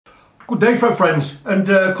Good day friends, and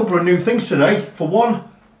a couple of new things today. For one,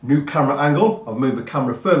 new camera angle. I've moved the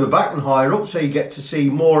camera further back and higher up so you get to see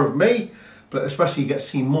more of me, but especially you get to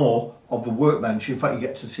see more of the workbench. In fact, you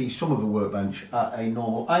get to see some of the workbench at a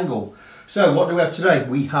normal angle. So what do we have today?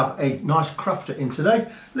 We have a nice crafter in today,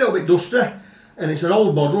 a little bit dusty, and it's an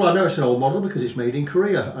old model. I know it's an old model because it's made in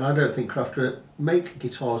Korea, and I don't think crafter make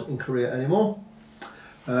guitars in Korea anymore.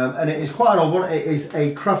 And it is quite an old one. It is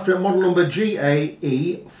a crafter model number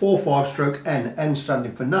GAE45/N, N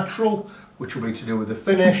standing for natural, which will be to do with the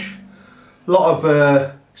finish. A lot of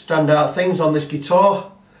standout things on this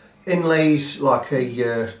guitar. Inlays like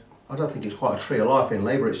a, I don't think it's quite a tree of life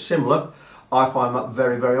inlay, but it's similar. I find that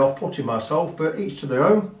very, very off-putting myself, but each to their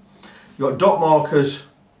own. You've got dot markers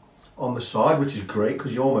on the side, which is great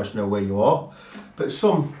because you almost know where you are. But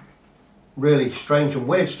some really strange and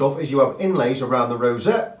weird stuff is you have inlays around the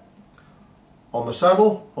rosette, on the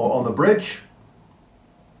saddle or on the bridge,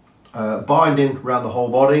 binding around the whole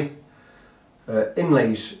body,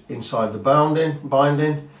 inlays inside the binding.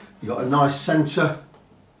 You've got a nice centre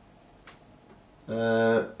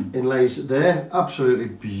inlays there, absolutely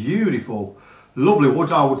beautiful, lovely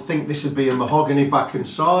woods. I would think this would be a mahogany back and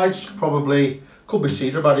sides, probably could be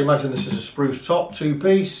cedar, but I'd imagine this is a spruce top,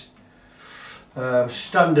 two-piece.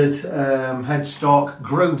 Standard headstock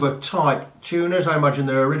Grover type tuners. I imagine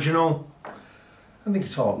they're original, and the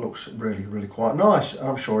guitar looks really quite nice.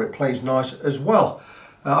 I'm sure it plays nice as well.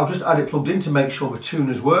 I've just had it plugged in to make sure the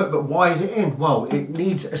tuners work. But why is it in? Well, it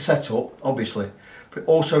needs a setup obviously, but it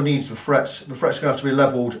also needs the frets. The frets are going to have to be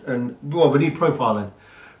levelled, and well, we need profiling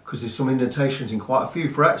because there's some indentations in quite a few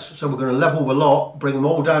frets, so we're going to level the lot, bring them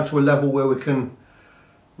all down to a level where we can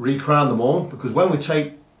re-crown them all, because when we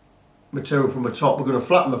take material from the top, we're going to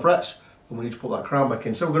flatten the frets and we need to put that crown back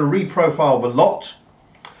in. So we're going to re-profile the lot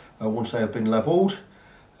once they have been levelled,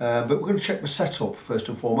 but we're going to check the setup first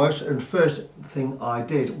and foremost. And first thing I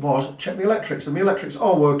did was check the electrics, and the electrics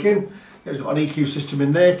are working. It's got an EQ system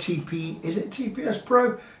in there, TP, is it TPS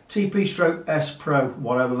Pro? TP/S Pro,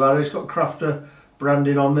 whatever that is. It's got crafter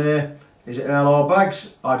branding on there. Is it LR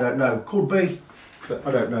bags? I don't know, could be, but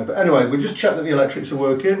I don't know. But anyway, we just check that the electrics are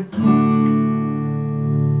working.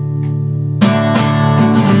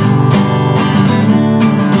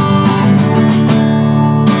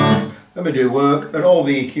 Let me do work, and all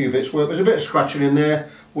the EQ bits work. There's a bit of scratching in there.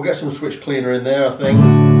 We'll get some switch cleaner in there, I think.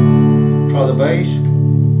 Try the bass.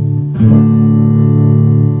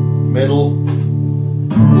 Middle.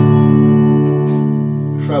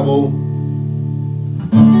 Treble.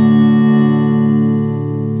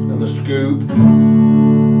 And the scoop.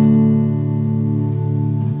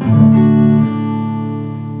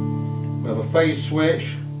 We have a phase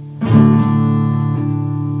switch.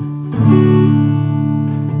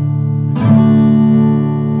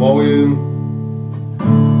 Volume,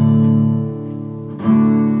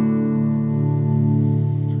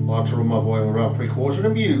 I have to run my volume around 3/4 and a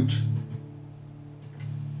mute.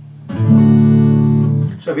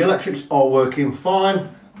 So the electrics are working fine.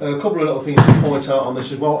 A couple of little things to point out on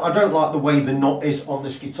this as well. I don't like the way the knot is on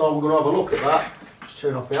this guitar. We're going to have a look at that. Just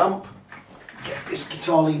turn off the amp, get this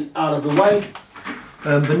guitar lead out of the way.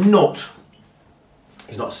 The nut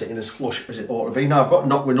is not sitting as flush as it ought to be. Now I've got to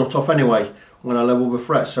knock the nut off anyway. I'm going to level the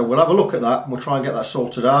frets, so we'll have a look at that and we'll try and get that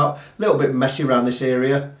sorted out. A little bit messy around this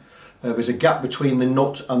area. There's a gap between the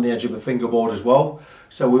nut and the edge of the fingerboard as well,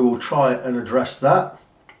 so we will try and address that.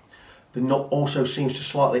 The nut also seems to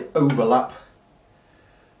slightly overlap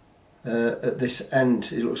at this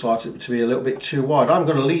end. It looks like it to be a little bit too wide. I'm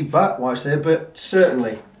going to leave that while it's there, but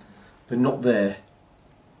certainly the nut there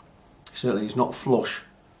certainly is not flush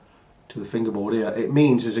to the fingerboard here. It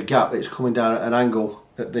means there's a gap that's coming down at an angle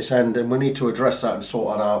at this end, and we need to address that and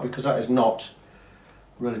sort that out, because that is not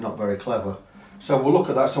really not very clever. So we'll look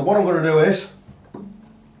at that. So what I'm going to do is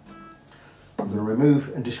I'm going to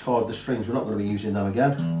remove and discard the strings. We're not going to be using them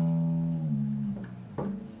again,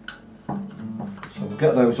 so we'll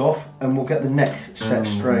get those off and we'll get the neck set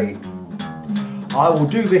straight. I will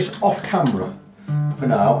do this off camera for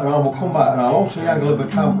now, and I will come back and I'll alter the angle of the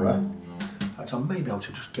camera. In fact, I may be able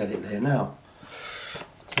to just get it there now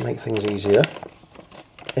to make things easier.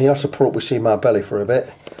 And you have to put up with seeing my belly for a bit.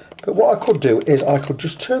 But what I could do is I could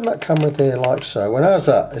just turn that camera there like so. And how's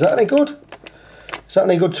that? Is that any good? Is that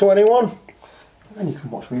any good to anyone? And then you can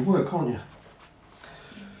watch me work, can't you?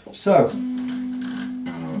 So,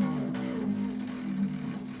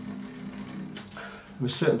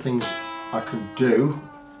 there's certain things I can do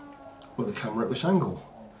with the camera at this angle.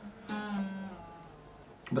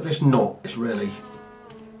 But this nut is really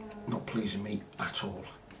not pleasing me at all.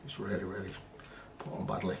 It's really put on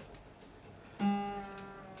badly.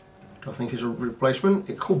 Do I think it's a replacement?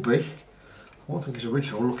 It could be. I don't think it's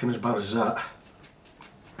original, looking as bad as that.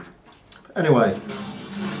 But anyway,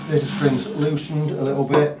 there's the strings loosened a little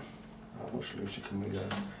bit. How much looser can we go?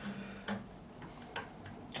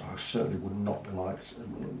 I certainly would not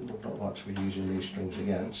like to be using these strings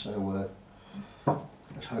again. So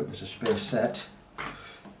let's hope there's a spare set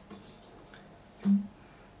in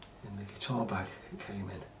the guitar bag it came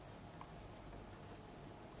in.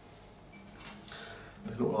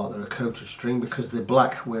 They look like they're a coated string because they're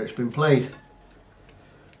black where it's been played.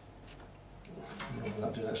 I don't know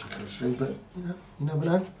if that's a coated string, but you know, you never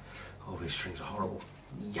know. Oh, these strings are horrible.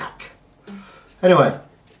 Yuck. Anyway,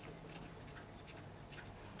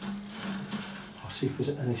 I'll see if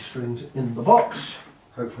there's any strings in the box.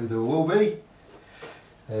 Hopefully there will be.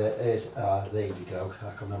 There you go.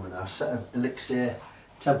 I can remember now. A set of Elixir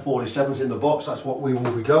 1047s in the box. That's what we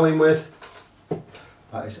will be going with.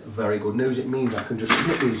 That is very good news. It means I can just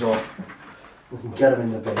snip these off. We can get them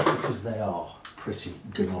in the bin because they are pretty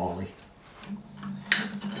gnarly.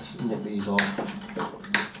 Snip these off.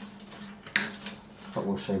 Not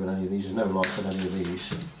worth saving any of these. There's no life in any of these.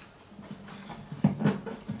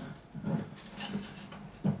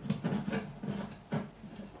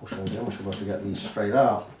 Push those in. We should be able to get these straight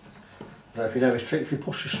out. I don't know if you know this trick. If you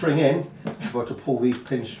push the string in, you should be able to pull these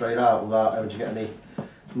pins straight out without having to get any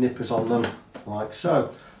nippers on them. Like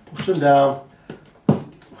so. Push them down,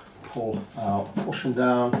 pull out, push them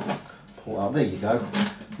down, pull out. There you go.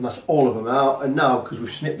 And that's all of them out. And now, because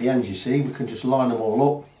we've snipped the ends, you see, we can just line them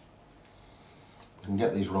all up and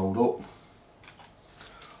get these rolled up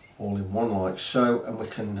all in one like so. And we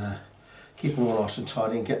can keep them all nice and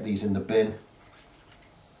tidy and get these in the bin.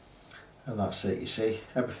 And that's it, you see.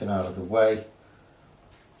 Everything out of the way.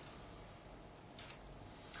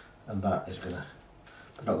 And that is going to...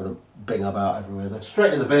 Not going to bing about everywhere then.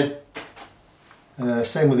 Straight in the bin.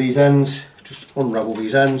 Same with these ends. Just unravel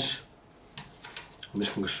these ends. And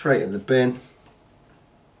this can go straight in the bin.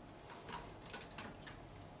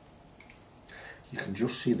 You can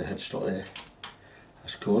just see the headstock there.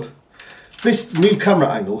 That's good. This new camera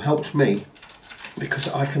angle helps me because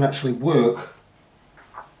I can actually work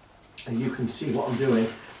and you can see what I'm doing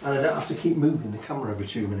and I don't have to keep moving the camera every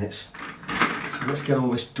 2 minutes. So let's get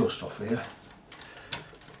all this dust off here.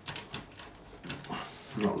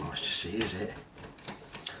 Not nice to see, is it?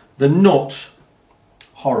 The nut,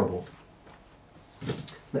 horrible.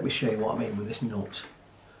 Let me show you what I mean with this nut.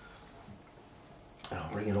 And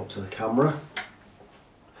I'll bring it up to the camera.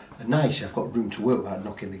 And now you see I've got room to work without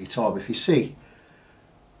knocking the guitar. But if you see,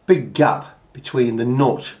 big gap between the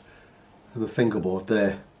nut and the fingerboard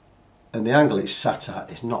there, and the angle it's sat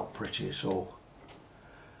at is not pretty at all.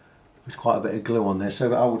 There's quite a bit of glue on there,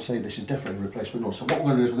 so I would say this is definitely a replacement nut. So what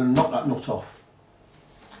we're going to do is we're going to knock that nut off.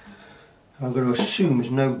 I'm going to assume there's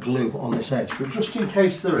no glue on this edge, but just in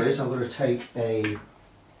case there is, I'm going to take a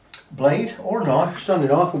blade or a knife. Standing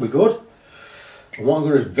knife will be good. And what I'm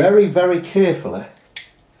going to do is very, very carefully,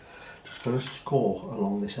 just going to score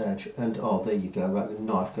along this edge. And oh, there you go, that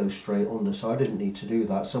knife goes straight under, so I didn't need to do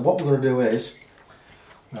that. So what we're going to do is,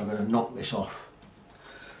 I'm going to knock this off.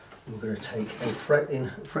 I'm going to take a fretting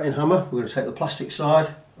hammer, we're going to take the plastic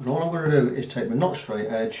side, and all I'm going to do is take my not straight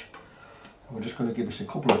edge, and we're just going to give this a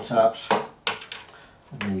couple of taps.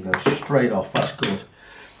 And there you go, straight off, that's good.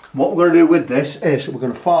 What we're going to do with this is we're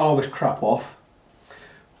going to file all this crap off.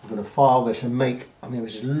 We're going to file this and make, I mean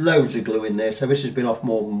there's loads of glue in there, so this has been off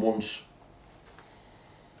more than once.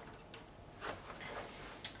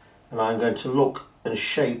 And I'm going to look and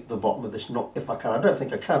shape the bottom of this nut if I can. I don't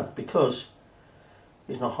think I can because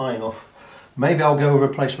it's not high enough. Maybe I'll go with a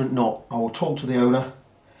replacement nut. I will talk to the owner,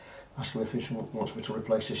 ask him if he wants me to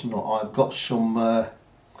replace this nut. I've got some...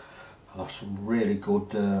 I'll have some really good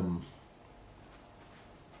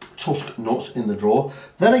tusk nuts in the drawer.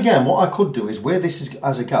 Then again, what I could do is where this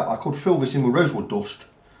has a gap, I could fill this in with rosewood dust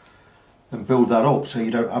and build that up so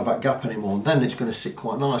you don't have that gap anymore. And then it's going to sit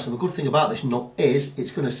quite nice. And the good thing about this nut is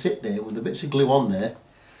it's going to sit there with the bits of glue on there.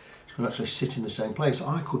 It's going to actually sit in the same place.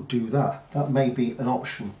 I could do that. That may be an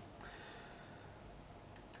option.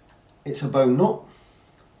 It's a bone nut.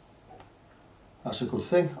 That's a good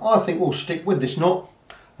thing. I think we'll stick with this nut.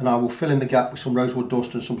 And I will fill in the gap with some rosewood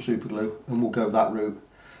dust and some super glue and we'll go that route.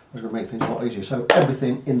 That's going to make things a lot easier. So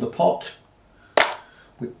everything in the pot,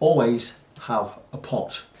 we always have a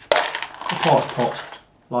pot. A parts pot,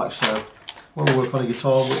 like so. When we work on a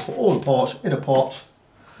guitar, we'll put all the parts in a pot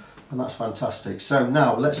and that's fantastic. So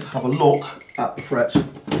now let's have a look at the frets.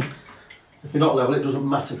 If you're not level, it doesn't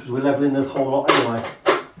matter because we're leveling the whole lot anyway.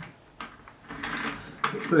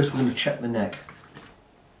 But first we're going to check the neck.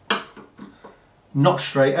 Not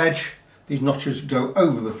straight edge, These notches go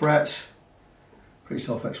over the frets. Pretty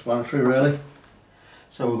self-explanatory really.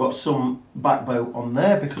 So we've got some back bow on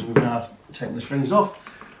there because we've now taken the strings off.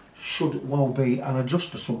 Should well be an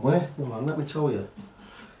adjuster somewhere. Hold on, let me tell you.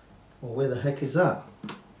 Well, where the heck is that?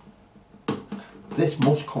 This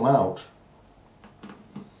must come out.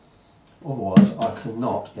 Otherwise I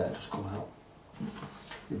cannot. Yeah, it does come out.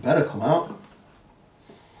 It better come out.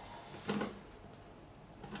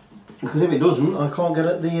 Because if it doesn't, I can't get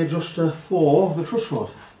at the adjuster for the truss rod.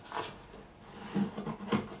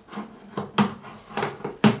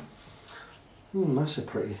 That's a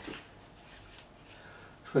pretty...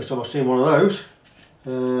 First time I've seen one of those.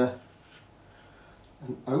 An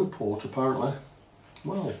O-port apparently.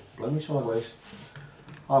 Well, blow me sideways.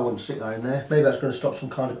 I wouldn't stick that in there. Maybe that's going to stop some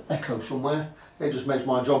kind of echo somewhere. It just makes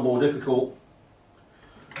my job more difficult,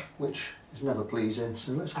 which is never pleasing.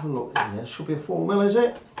 So let's have a look in here. Should be a 4mm, is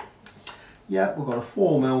it? Yeah, we've got a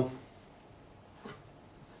 4mm.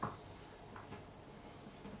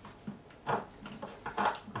 Okay,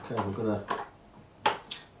 we're going to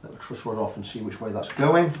let the truss rod off and see which way that's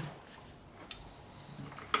going.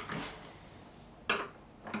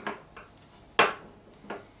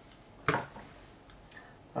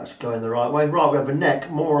 That's going the right way. Right, we have a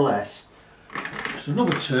neck more or less. Just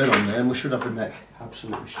another turn on there and we should have the neck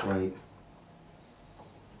absolutely straight.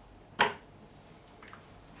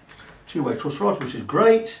 Two-way truss rod, which is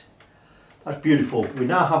great. That's beautiful. We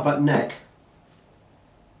now have that neck.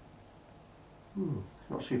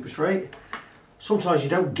 Not super straight. Sometimes you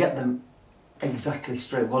don't get them exactly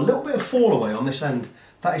straight. We've got a little bit of fall away on this end.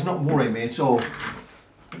 That is not worrying me at all.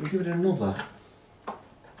 Let me give it another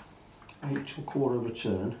 8 1/4 of a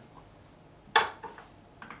turn.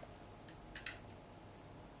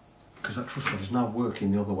 Because that truss rod is now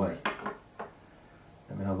working the other way.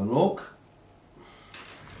 Let me have a look.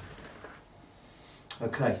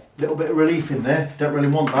 Okay, a little bit of relief in there. Don't really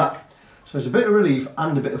want that. So there's a bit of relief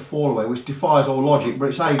and a bit of fall away, which defies all logic, but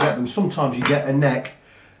it's how you get them. Sometimes you get a neck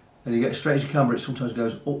and you get as straight as you can, but it sometimes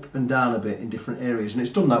goes up and down a bit in different areas. And it's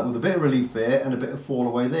done that with a bit of relief there and a bit of fall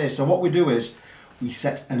away there. So what we do is we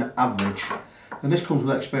set an average. And this comes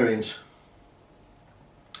with experience.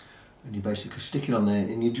 And you basically stick it on there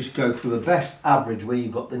and you just go for the best average where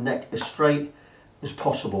you've got the neck as straight as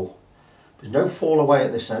possible. There's no fall away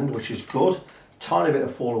at this end, which is good. Tiny bit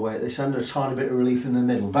of fall away at this end and a tiny bit of relief in the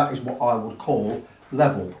middle. That is what I would call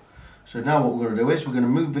level. So now what we're going to do is we're going to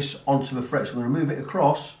move this onto the frets. We're going to move it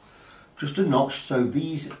across just a notch so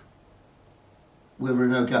these, where there are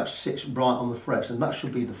no gaps, sits right on the frets, and that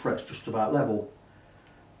should be the frets just about level.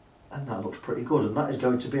 And that looks pretty good, and that is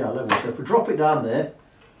going to be our level. So if we drop it down there,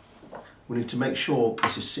 we need to make sure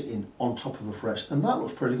this is sitting on top of the frets, and that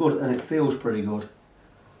looks pretty good and it feels pretty good.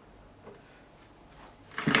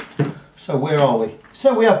 So where are we?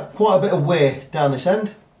 So we have quite a bit of wear down this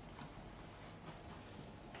end.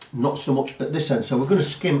 Not so much at this end. So we're going to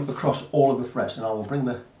skim across all of the frets, and I will bring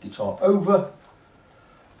the guitar over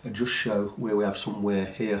and just show where we have some wear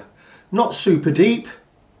here. Not super deep,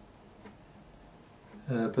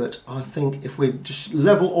 but I think if we just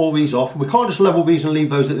level all these off, we can't just level these and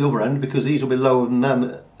leave those at the other end because these will be lower than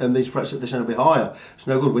them and these frets at this end will be higher. It's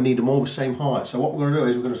no good, we need them all the same height. So what we're going to do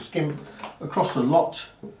is we're going to skim across the lot.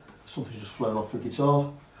 Something's just flown off the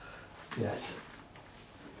guitar. Yes.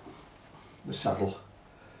 The saddle.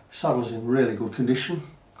 Saddle's in really good condition.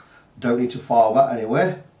 Don't need to file that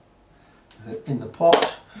anywhere. In the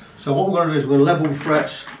pot. So what we're going to do is we're going to level the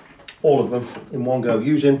frets, all of them, in one go,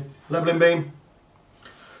 using leveling beam.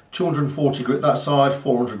 240 grit that side,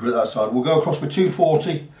 400 grit that side. We'll go across with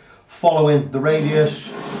 240, following the radius,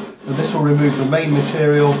 and this will remove the main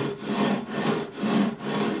material.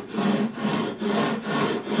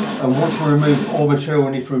 And once we remove all material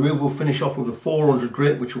we need to remove, we'll finish off with a 400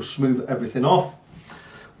 grit, which will smooth everything off.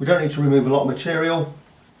 We don't need to remove a lot of material,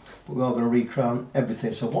 but we are going to recrown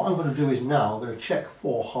everything. So what I'm going to do is now I'm going to check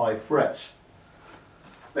for high frets.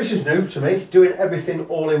 This is new to me, doing everything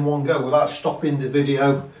all in one go without stopping the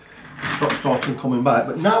video, starting coming back.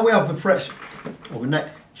 But now we have the frets, or the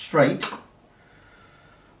neck, straight.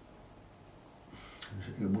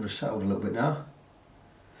 It would have settled a little bit now.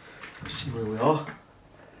 Let's see where we are.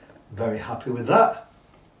 Very happy with that.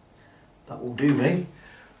 That will do me.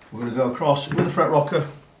 We're going to go across with the fret rocker,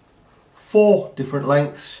 4 different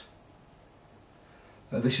lengths.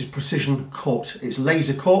 This is precision cut. It's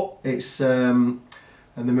laser cut. It's and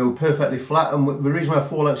they're milled perfectly flat. And the reason we have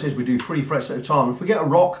 4 lengths is we do 3 frets at a time. If we get a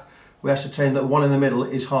rock, we ascertain that one in the middle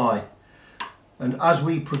is high. And as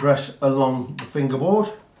we progress along the fingerboard,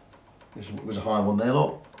 there's a high one there,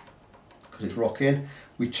 look, because it's rocking.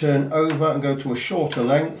 We turn over and go to a shorter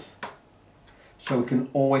length. so we can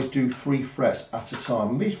always do 3 frets at a time.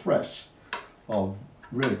 And these frets are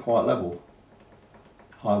really quite level.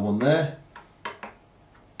 High one there,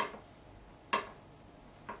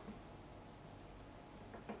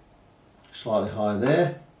 slightly high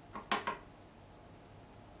there,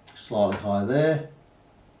 slightly high there,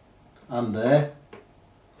 and there.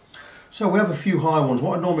 So we have a few high ones.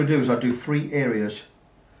 What I normally do is I do 3 areas.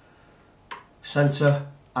 Centre,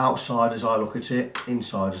 outside as I look at it,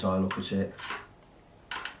 inside as I look at it.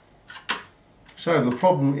 So the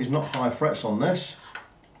problem is not high frets on this,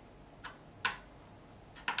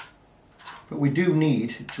 but we do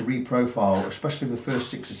need to reprofile, especially the first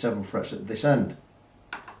 6 or 7 frets at this end.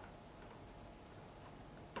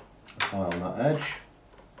 High on that edge,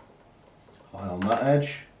 high on that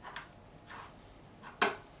edge,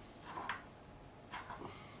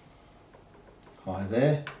 high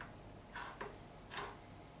there,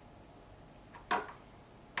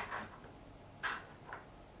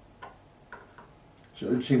 so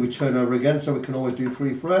you see we turn over again, so we can always do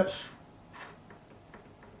 3 frets.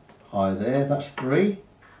 High there, that's 3,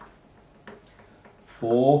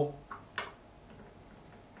 4,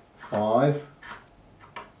 5,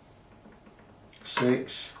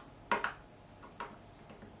 6,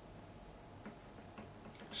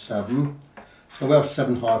 7. So we have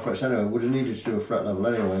 7 high frets anyway. We would have needed to do a fret level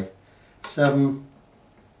anyway. 7,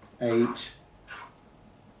 8,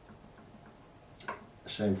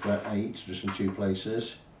 same fret 8, just in 2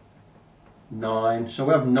 places. 9. So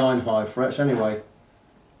we have 9 high frets anyway.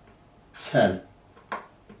 10.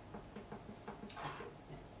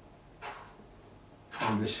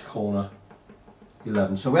 And this corner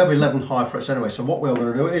 11. So we have 11 high frets anyway. So what we're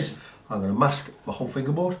going to do is I'm going to mask the whole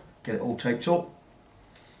fingerboard, get it all taped up,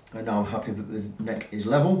 and now I'm happy that the neck is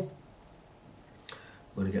level.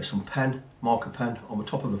 We're going to get some pen, marker pen on the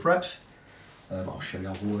top of the frets. I'll show you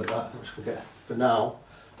how to work that. I'm just going to get, for now,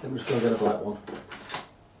 I'm just going to get a black one.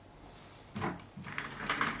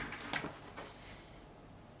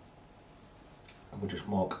 And we'll just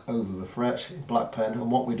mark over the frets in black pen,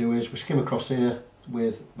 and what we do is we skim across here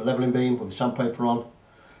with the levelling beam with the sandpaper on,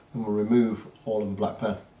 and we'll remove all of the black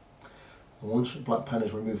pen. And once the black pen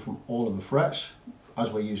is removed from all of the frets, as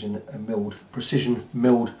we're using a milled, precision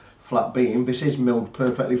milled flat beam, this is milled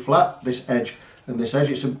perfectly flat, this edge and this edge.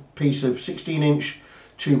 It's a piece of 16-inch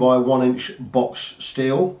 2x1-inch box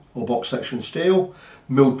steel or box section steel,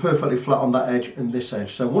 milled perfectly flat on that edge and this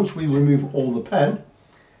edge. So once we remove all the pen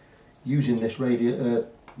using this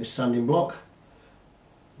this sanding block,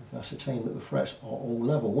 we can ascertain that the frets are all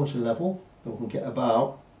level. Once they're level, then we can get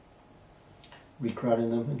about recrowding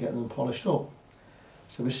them and getting them polished up.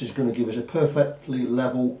 So this is going to give us a perfectly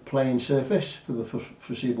level playing surface for the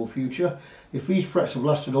foreseeable future. If these frets have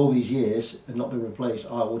lasted all these years and not been replaced,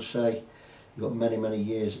 I would say you've got many, many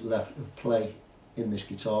years left of play in this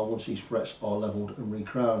guitar once these frets are levelled and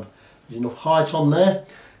recrowned. There's enough height on there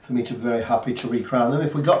for me to be very happy to recrown them.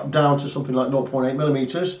 If we got down to something like 0.8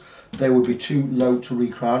 millimeters, they would be too low to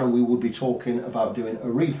recrown, and we would be talking about doing a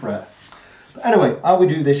refret. But anyway, how we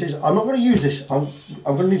do this is, I'm not going to use this, I'm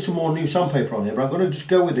going to need some more new sandpaper on here, but I'm going to just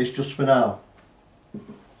go with this just for now.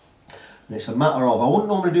 And it's a matter of, I wouldn't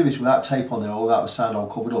normally do this without tape on there or without the sand all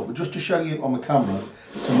covered up, but just to show you on the camera,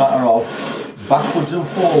 it's a matter of backwards and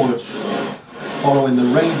forwards, following the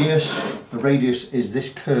radius. The radius is this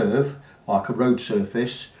curve, like a road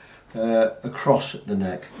surface, across the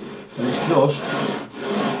neck. And it's just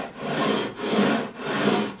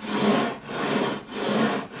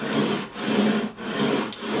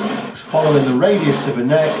following the radius of the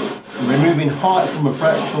neck and removing height from the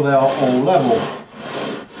frets until they are all level.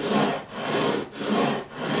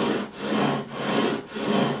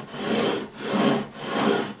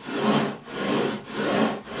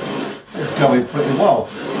 It's going pretty well.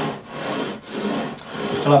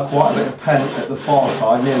 We still have quite a bit of pen at the far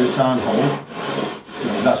side near the sand hole.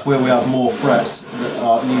 That's where we have more frets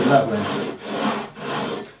that need levelling.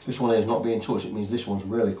 This one here is not being touched, it means this one's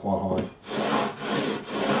really quite high.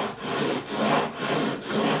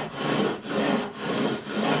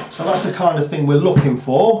 So that's the kind of thing we're looking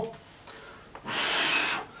for.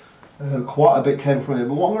 Quite a bit came from here,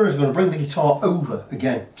 but what I'm going to bring the guitar over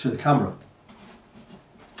again to the camera,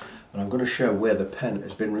 and I'm going to show where the pen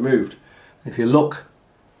has been removed. If you look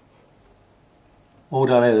all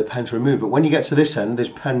down here, the pen's removed, but when you get to this end, there's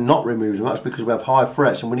pen not removed, and that's because we have high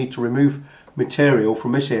frets and we need to remove material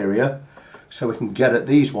from this area so we can get at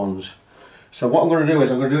these ones. So what I'm going to do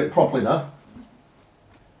is I'm going to do it properly now.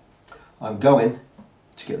 I'm going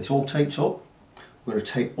to get this all taped up. We're going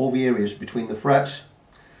to tape all the areas between the frets,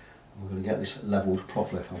 and we're going to get this levelled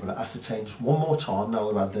properly. I'm going to ascertain just one more time, now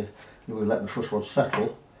we've let the truss rod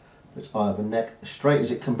settle, that I have a neck as straight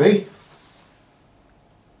as it can be.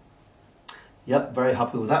 Yep, very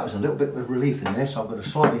happy with that. There's a little bit of relief in this. I'm going to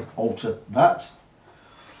slightly alter that.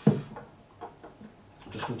 I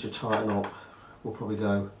just need to tighten up. We'll probably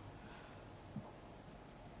go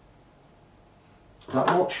that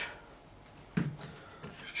much.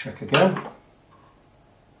 Just check again.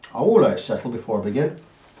 I will let it settle before I begin.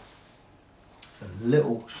 Just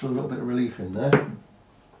a little bit of relief in there.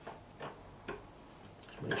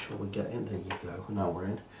 Just make sure we get in. There you go. Now we're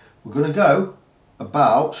in. We're going to go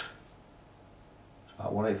about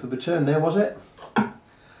 1/8 of a turn there, was it?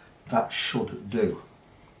 That should do.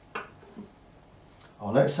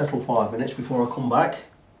 I'll let it settle 5 minutes before I come back.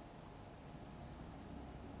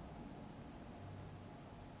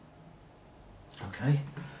 Okay,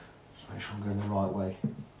 just make sure I'm going the right way.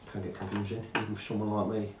 Can get confusing, even for someone like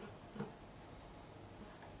me.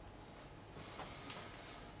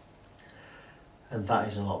 And that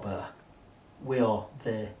is a lot better. We are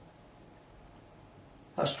there.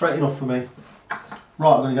 That's straight enough for me.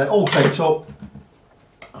 Right, I'm going to get it all taped up.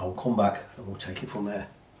 I'll come back and we'll take it from there.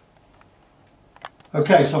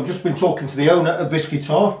 Okay, so I've just been talking to the owner of this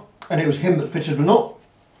guitar, and it was him that fitted the nut.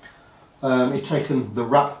 He's taken the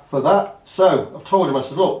wrap for that. So I've told him, I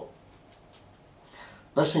said, look,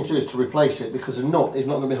 best thing to do is to replace it, because the nut is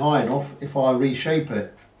not going to be high enough if I reshape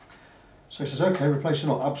it. So he says, okay, replace the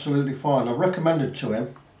nut, absolutely fine. I recommended to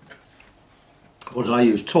him, what did I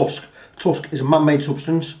use? Tusk. Tusk is a man-made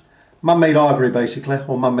substance, man-made ivory basically,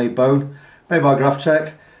 or man-made bone, made by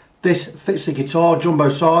Graphtec. This fits the guitar, jumbo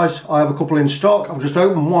size. I have a couple in stock. I've just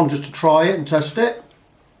opened one just to try it and test it.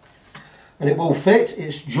 And it will fit,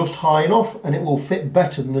 it's just high enough, and it will fit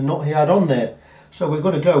better than the nut he had on there. So we're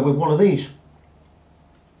going to go with one of these.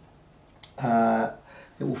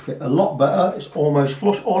 It will fit a lot better, it's almost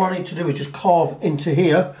flush. All I need to do is just carve into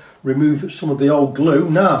here, remove some of the old glue.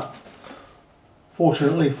 Now,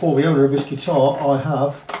 fortunately for the owner of this guitar, I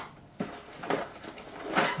have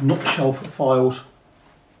nut shelf files.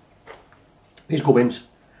 These gubbins,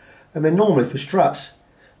 and they're normally for strats,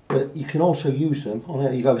 but you can also use them on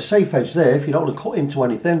there. You have a safe edge there if you don't want to cut into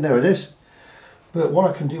anything. There it is. But what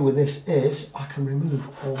I can do with this is I can remove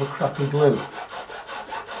all the crappy glue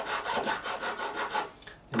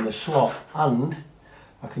in the slot, and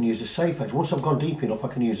I can use a safe edge. Once I've gone deep enough, I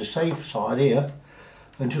can use a safe side here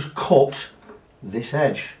and just cut this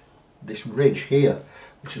edge, this ridge here,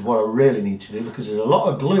 which is what I really need to do, because there's a lot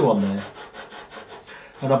of glue on there.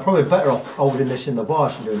 And I'm probably better off holding this in the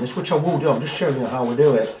vise and doing this, which I will do. I'm just showing you how we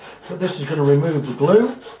do it. But this is going to remove the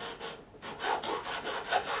glue.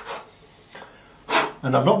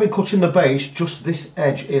 And I've not been cutting the base, just this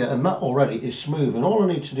edge here, and that already is smooth. And all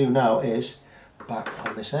I need to do now is back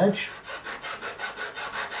on this edge.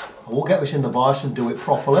 I will get this in the vise and do it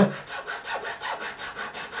properly.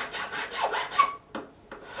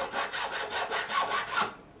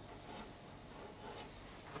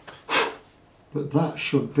 But that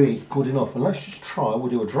should be good enough, and let's just try. We'll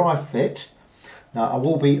do a dry fit. Now I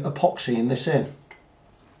will be epoxying this in.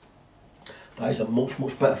 That is a much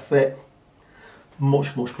better fit,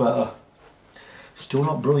 much better. Still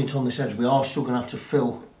not brilliant on this edge. We are still going to have to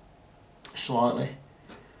fill slightly,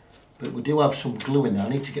 but we do have some glue in there. I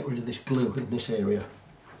need to get rid of this glue in this area.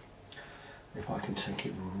 If I can take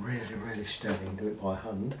it really steady and do it by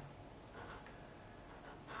hand.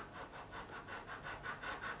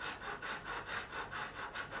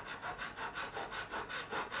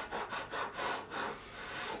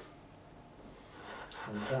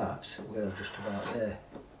 And that, we're just about there.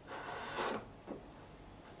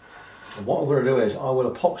 And what I'm going to do is I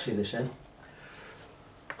will epoxy this in,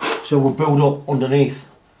 so we'll build up underneath.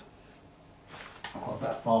 I'm not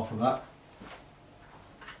that far from that.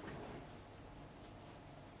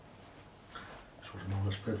 This was more or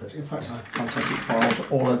less perfect. In fact, I have fantastic files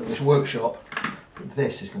all over this workshop, but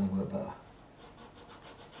this is going to work better.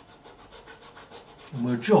 And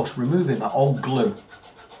we're just removing that old glue.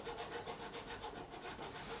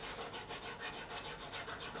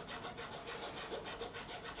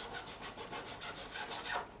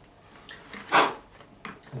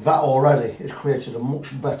 That already has created a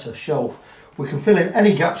much better shelf. We can fill in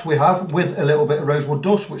any gaps we have with a little bit of rosewood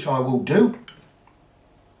dust, which I will do.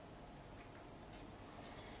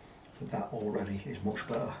 But that already is much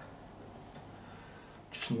better.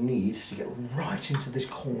 Just need to get right into this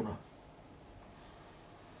corner.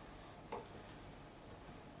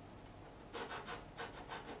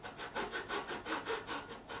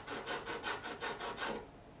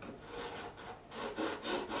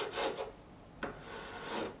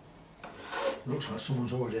 Looks like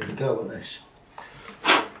someone's already had a go at this.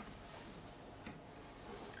 That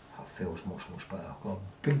feels much better. I've got a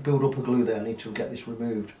big build up of glue there. I need to get this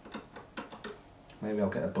removed. Maybe I'll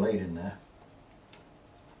get a blade in there.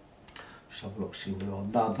 Just have a look, see what we are.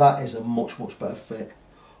 Now that is a much better fit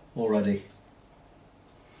already.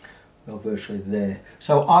 We're virtually there.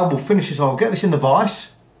 So I will finish this. I'll get this in the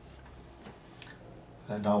vise,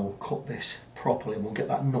 and I will cut this properly, and we'll get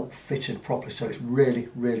that nut fitted properly so it's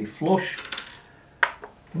really flush.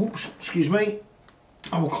 Whoops, excuse me.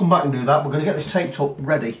 I will come back and do that. We're going to get this taped up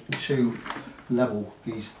ready to level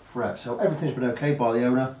these frets. So everything's been okay by the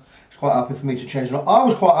owner. He's quite happy for me to change the nut. I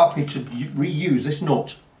was quite happy to reuse this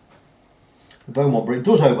nut, the Beaumont, but it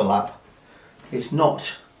does overlap. It's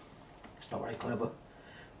not very clever.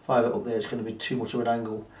 If I have it up there, it's going to be too much of an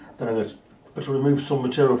angle. Then I'm going to remove some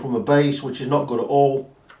material from the base, which is not good at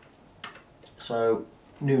all. So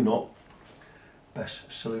new nut,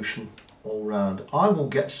 best solution all round. I will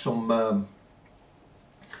get some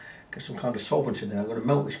kind of solvent in there. I'm going to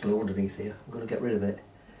melt this glue underneath here. I'm going to get rid of it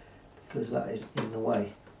because that is in the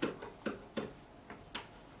way.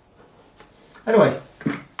 Anyway,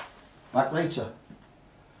 back later.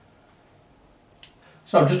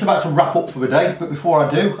 So I'm just about to wrap up for the day, but before I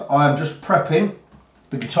do, I'm just prepping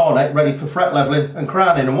the guitar neck ready for fret leveling and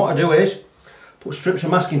crowning. And what I do is put strips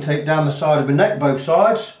of masking tape down the side of the neck, both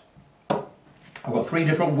sides. I've got 3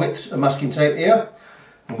 different widths of masking tape here,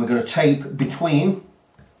 and we're going to tape between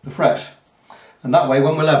the frets. And that way,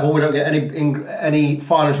 when we're level, we don't get any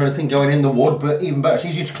filings or anything going in the wood, but even better, it's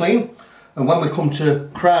easier to clean. And when we come to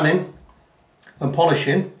crowning and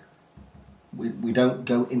polishing, we don't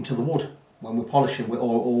go into the wood when we're polishing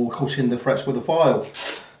or cutting the frets with a file.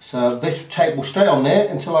 So this tape will stay on there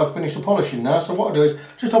until I've finished the polishing now. So what I do is,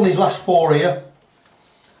 just on these last 4 here,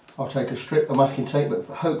 I'll take a strip of masking tape, but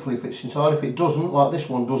hopefully it fits inside. If it doesn't, like this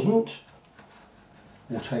one doesn't,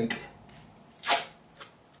 we'll take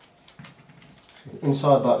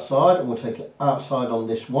inside that side and we'll take it outside on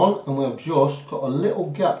this one, and we've just got a little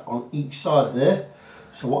gap on each side there.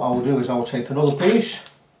 So what I will do is I will take another piece,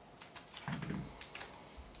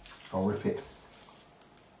 I'll rip it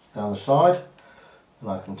down the side, and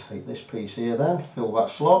I can take this piece here then, fill that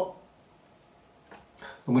slot,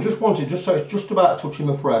 and we just want it just so it's just about touching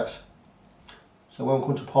the frets. So when we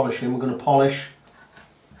come to polishing, we're going to polish,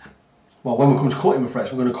 well, when we come to cutting the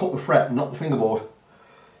frets, we're going to cut the fret, not the fingerboard.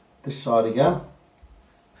 This side again.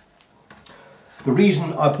 The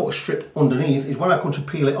reason I put a strip underneath is when I come to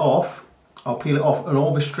peel it off, I'll peel it off and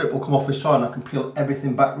all this strip will come off this side, and I can peel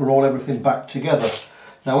everything back, roll everything back together.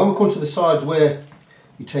 Now when we come to the sides where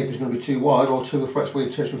your tape is going to be too wide, or to the frets where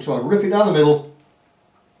your tape is going to be too wide, rip it down the middle,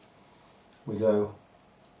 we go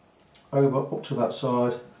over up to that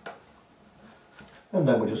side, and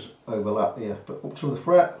then we just overlap here, but up to the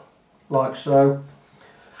fret, like so,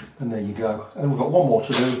 and there you go. And we've got one more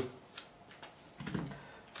to do.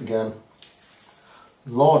 Again,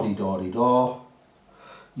 la-di-da-di-da.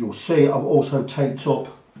 You'll see I've also taped up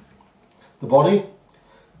the body.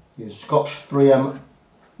 Use Scotch 3M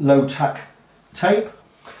low tack tape.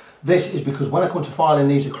 This is because when I come to filing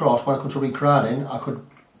these across, when I come to recrowning, I could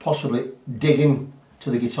possibly dig in to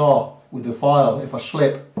the guitar with the file if I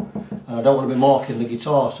slip, and I don't want to be marking the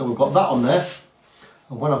guitar. So we've got that on there,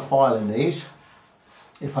 and when I'm filing these,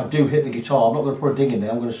 if I do hit the guitar, I'm not going to put a dig in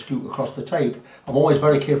there, I'm going to scoot across the tape. I'm always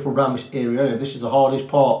very careful around this area. This is the hardest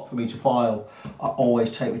part for me to file. I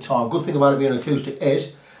always take my time. Good thing about it being an acoustic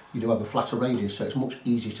is you do have a flatter radius, so it's much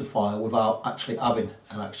easier to file without actually having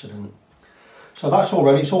an accident. So that's all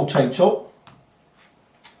ready, it's all taped up.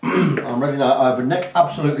 I'm ready now. I have a neck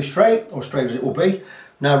absolutely straight, or straight as it will be.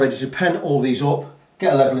 Now ready to pen all these up,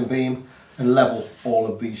 get a leveling beam and level all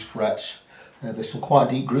of these frets. There's some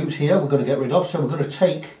quite deep grooves here we're going to get rid of, so we're going to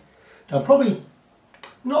take down probably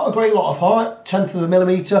not a great lot of height, 1/10 of a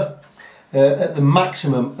millimetre, at the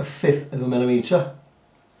maximum a 1/5 of a millimetre.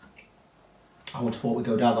 I wouldn't have thought we'd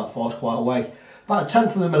go down that far, it's quite a way. About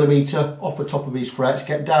 1/10 of a millimetre off the top of these frets,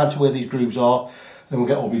 get down to where these grooves are, then we'll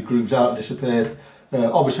get all these grooves out and disappeared.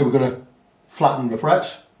 Obviously we're going to flatten the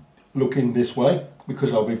frets, looking this way,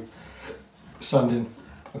 because I'll be sanding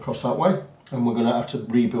across that way. And we're going to have to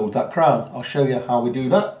rebuild that crown. I'll show you how we do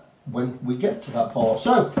that when we get to that part.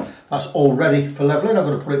 So that's all ready for leveling. I'm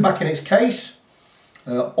going to put it back in its case.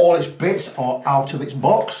 All its bits are out of its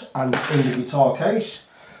box and in the guitar case.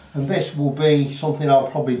 And this will be something I'll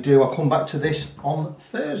probably do. I'll come back to this on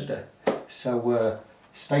Thursday. So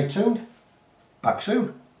stay tuned. Back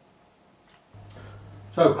soon.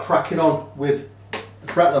 So cracking on with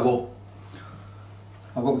the fret level.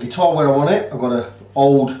 I've got the guitar where I want it. I've got an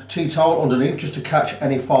old tea towel underneath just to catch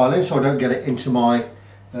any filing so I don't get it into my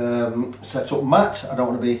setup mat. I don't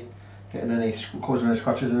want to be getting causing any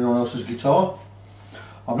scratches on anyone else's guitar.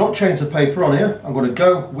 I've not changed the paper on here. I'm going to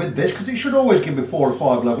go with this because it should always give me 4 or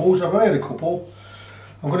 5 levels. I've only had a couple.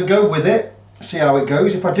 I'm going to go with it, see how it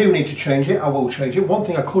goes. If I do need to change it, I will change it. One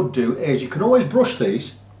thing I could do is you can always brush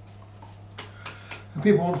these. And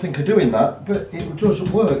people won't think of doing that, but it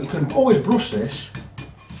doesn't work. You can always brush this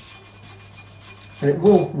and it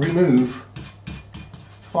will remove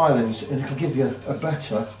filings and it'll give you a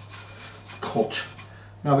better cut.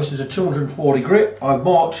 Now this is a 240 grit. I've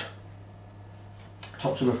marked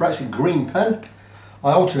tops of the frets in green pen.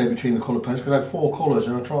 I alternate between the colour pens because I have 4 colours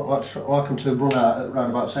and I like them to run out at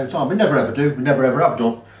around about the same time. We never ever do, we never ever have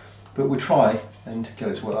done, but we try and get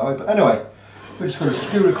it to work that way. But anyway, we're just going to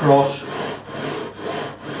skew across,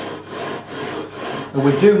 and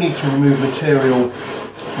we do need to remove material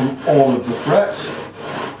from all of the frets.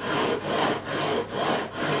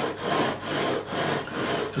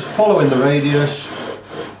 Just following the radius.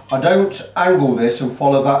 I don't angle this and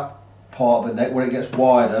follow that part of the neck where it gets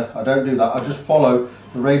wider. I don't do that. I just follow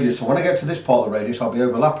the radius. So when I get to this part of the radius, I'll be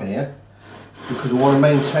overlapping here because we want to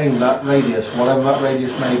maintain that radius. Whatever that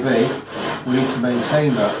radius may be, we need to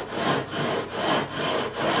maintain that.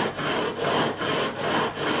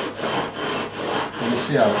 Can you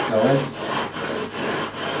see how it's going?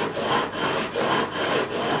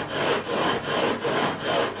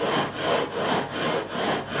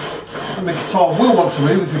 The guitar will want to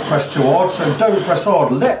move if you press too hard, so don't press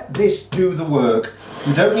hard. Let this do the work.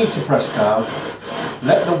 You don't need to press down.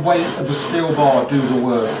 Let the weight of the steel bar do the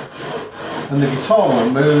work. And the guitar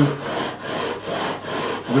won't move.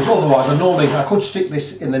 Because otherwise, I could stick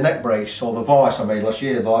this in the neck brace or the vice I made last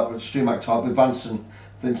year, like with Stumac type with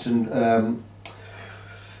Vincent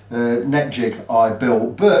neck jig I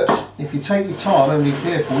built. But if you take your time and be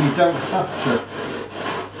careful, you don't have to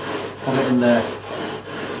put it in there.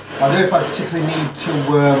 I do if I particularly need to,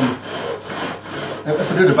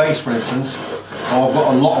 if I do the bass for instance, or I've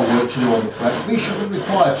got a lot of work to do on the frets, these shouldn't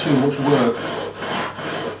require too much work.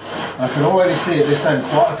 I can already see at this end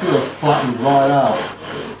quite a few have flattened right out.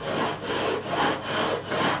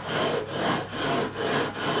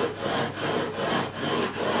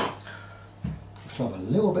 Just have a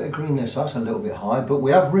little bit of green there, so that's a little bit high, but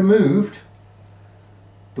we have removed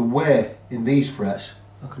the wear in these frets.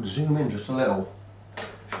 I can zoom in just a little.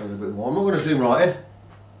 A bit more. I'm not going to zoom right in.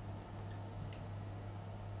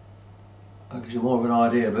 That gives you more of an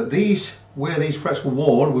idea. But these, where these frets were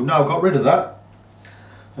worn, we've now got rid of that.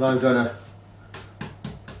 And I'm going to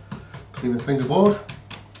clean the fingerboard,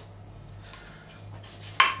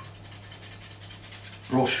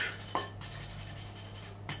 brush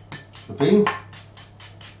the beam.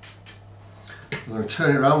 I'm going to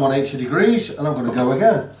turn it around 180 degrees, and I'm going to go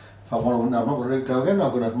again. If I want to, I'm not going to go again. I'm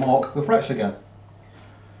going to mark the frets again.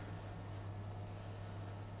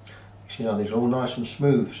 See now these are all nice and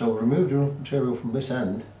smooth, so we'll remove the material from this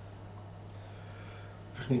end.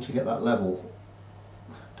 Just need to get that level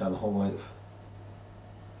down the whole length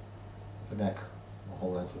of the neck, the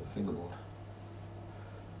whole length of the fingerboard.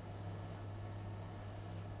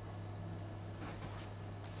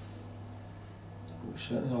 We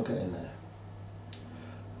certainly are getting there.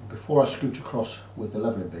 Before I scoot across with the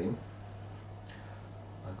levelling beam,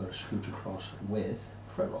 I've got to scoot across with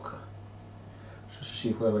fret rocker. Just to see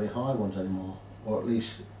if we have any high ones anymore, or at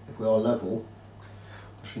least if we are level,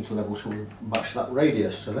 just need to level so we match that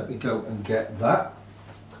radius. So let me go and get that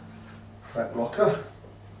fret rocker,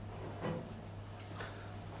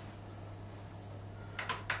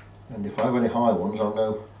 and if I have any high ones, I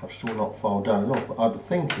know I've still not filed down enough, but I'd be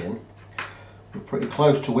thinking we're pretty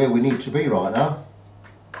close to where we need to be right now.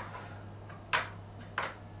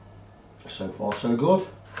 So far so good.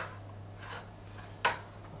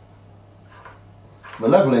 The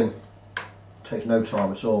levelling takes no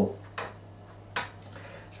time at all.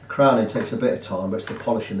 It's the crowning takes a bit of time, but it's the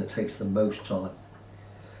polishing that takes the most time.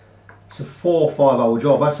 It's a 4 or 5 hour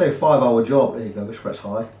job. I'd say a 5 hour job. There you go, this fret's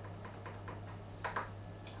high.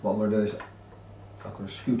 What I'm going to do is I'm going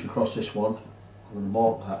to scoot across this one. I'm going to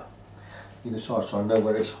mark that either side so I know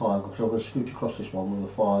where it's high, because I'm going to scoot across this one with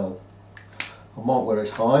a file. I'll mark where it's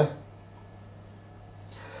high.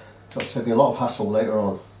 That'll save me a lot of hassle later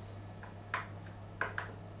on.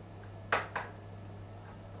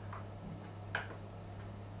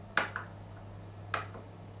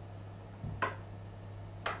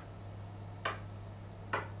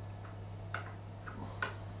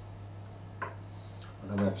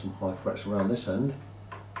 Some high frets around this end,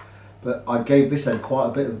 but I gave this end quite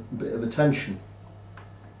a bit of attention,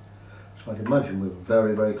 so I'd imagine we're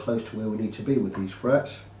very, very close to where we need to be with these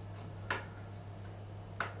frets.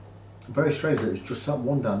 Very strange that it's just that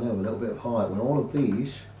one down there with a little bit of height when all of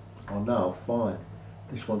these are now fine.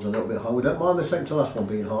 This one's a little bit high. We don't mind the second to last one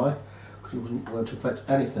being high because it wasn't going to affect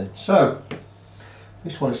anything. So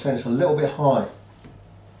this one is saying it's a little bit high.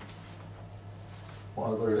 What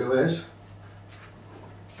I'm going to do is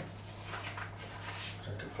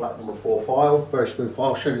take a flat number 4 file, very smooth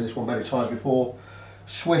file. I've shown you this one many times before.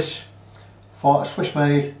 Swiss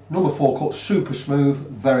made, number 4 cut, super smooth,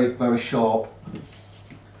 very, very sharp.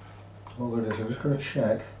 What I'm going to do is I'm just going to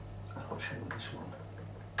check. I'll check with this one.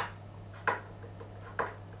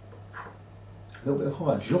 A little bit of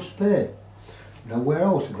height, just there. Nowhere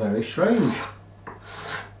else, very strange.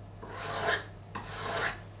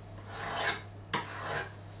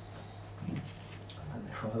 Let me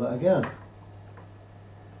try that again.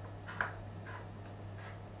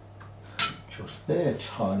 Just there,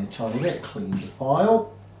 tiny bit. Clean the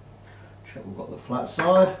file. Check we've got the flat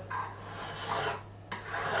side.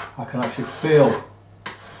 I can actually feel,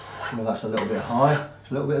 that's a little bit high. There's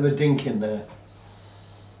a little bit of a dink in there.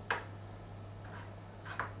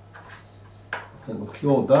 I think we've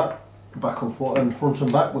cured that. Back and forth and front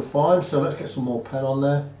and back we're fine, so let's get some more pen on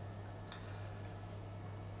there.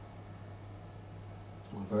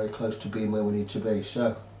 We're very close to being where we need to be,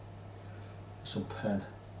 so some pen.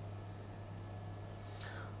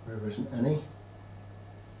 Where there isn't any.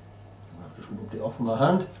 I've just rubbed it off on my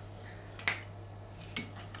hand.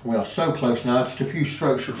 We are so close now, just a few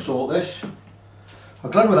strokes should sort this. I'm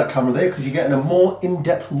glad with that camera there because you're getting a more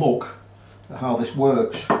in-depth look at how this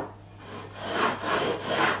works.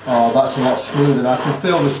 Oh, that's a lot smoother. I can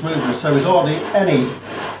feel the smoothness, so there's hardly any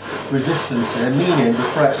resistance here, meaning the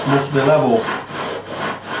frets must be level.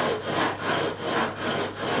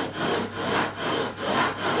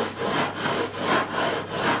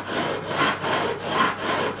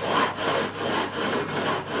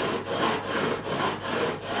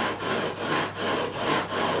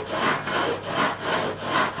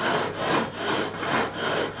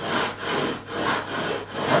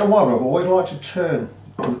 I don't know why, but I've always liked to turn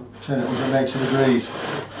it 180 degrees.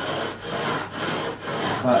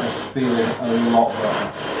 That is feeling a lot better.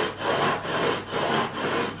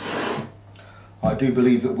 I do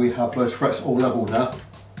believe that we have those frets all level now.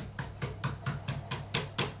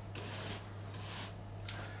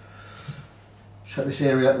 Check this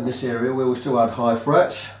area and this area where we still had high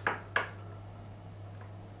frets.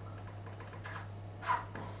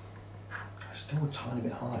 Still a tiny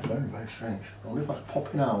bit high, very, very strange. I wonder if that's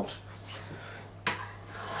popping out.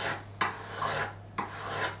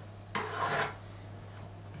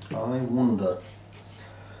 I wonder.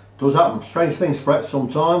 Does happen. Strange things, frets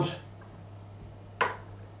sometimes.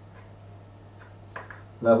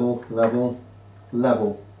 Level, level,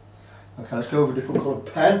 level. Okay, let's go over a different coloured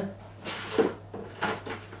pen.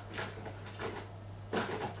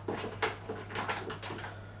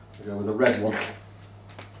 We'll go with the red one.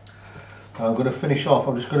 I'm going to finish off.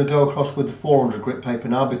 I'm just going to go across with the 400 grit paper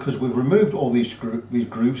now because we've removed all these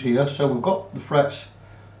grooves here, so we've got the frets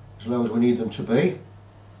as low as we need them to be.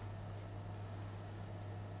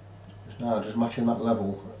 Just now just matching that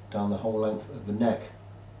level down the whole length of the neck.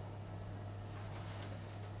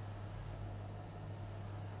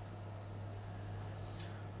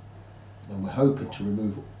 And we're hoping to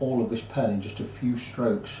remove all of this pen in just a few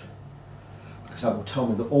strokes because that will tell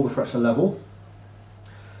me that all the frets are level.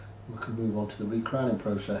 We can move on to the recrowning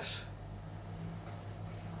process.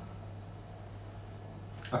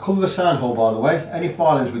 I cover the sand hole, by the way. Any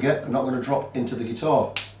filings we get are not going to drop into the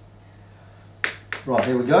guitar. Right,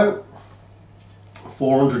 here we go.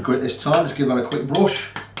 400 grit this time, just give that a quick brush.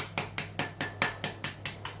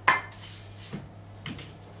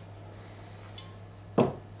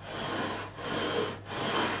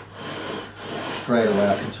 Straight away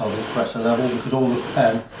I can tell the frets are level because all the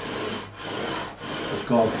pen has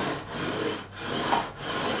gone.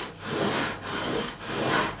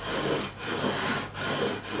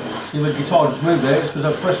 See, the guitar just moved there, it's because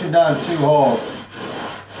I'm pressing down too hard.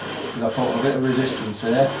 And I felt a bit of resistance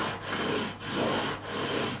there.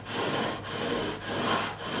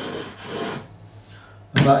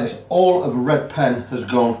 And that is all of the red pen has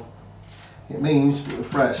gone. It means that the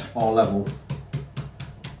frets are level,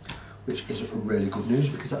 which is really good news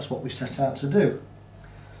because that's what we set out to do.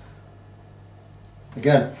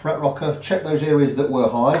 Again, fret rocker, check those areas that were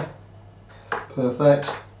high. Perfect.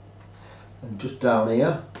 And just down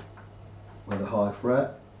here, with a high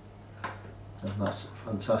fret, and that's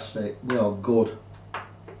fantastic. We are good.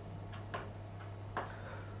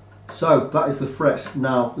 So that is the frets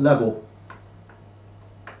now level,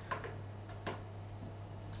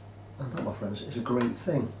 and that, my friends, is a great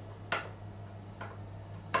thing.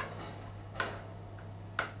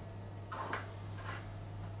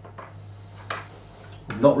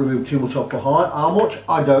 not removed too much off the high. How much?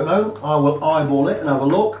 I don't know. I will eyeball it and have a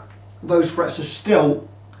look. Those frets are still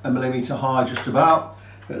a millimetre high, just about,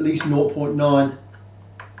 at least 0.9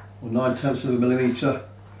 or 0.9 of a millimetre,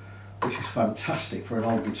 which is fantastic for an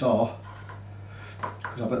old guitar,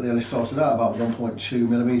 because I bet they only started out about 1.2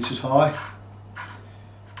 millimetres high.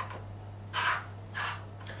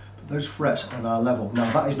 But those frets are now level.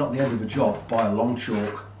 Now that is not the end of the job by a long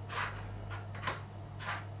chalk.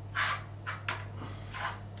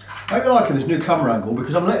 I hope you're liking this new camera angle,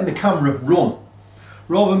 because I'm letting the camera run.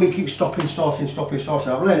 Rather than me keep stopping, starting,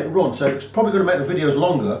 I'm letting it run, so it's probably going to make the videos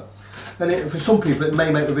longer. And for some people it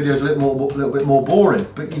may make the videos a little bit more boring,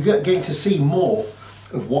 but you're getting to see more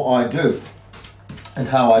of what I do and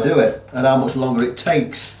how I do it and how much longer it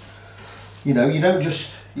takes. You know, you don't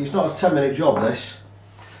just, it's not a 10-minute job this.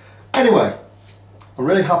 Anyway, I'm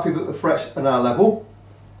really happy that the frets are now level.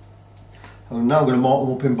 I'm now going to mark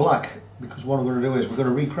them up in black, because what I'm going to do is we're going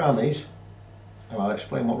to recrown these, and I'll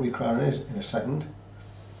explain what recrowning is in a second.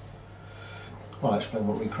 I'll explain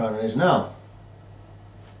what recrowning is now.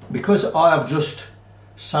 Because I have just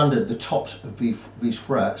sanded the tops of these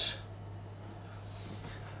frets,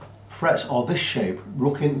 frets are this shape,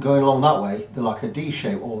 going along that way, they're like a D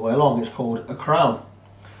shape all the way along. It's called a crown.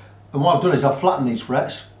 And what I've done is I've flattened these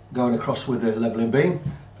frets going across with the leveling beam.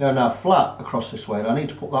 They are now flat across this way, and I need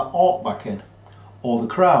to put that arc back in, or the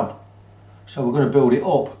crown. So we're going to build it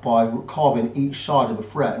up by carving each side of the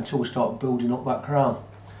fret until we start building up that crown.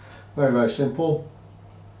 Very, very simple.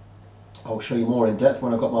 I'll show you more in depth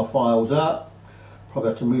when I've got my files out.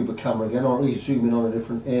 Probably have to move the camera again, or at least zoom in on a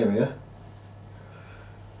different area.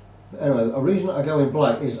 But anyway, a reason that I go in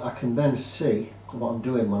black is I can then see what I'm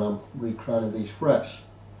doing when I'm recrowning these frets.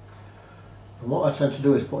 And what I tend to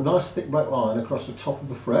do is put a nice thick black line across the top of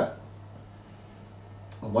the fret.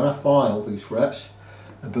 And when I file these frets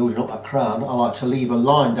and building up that crown, I like to leave a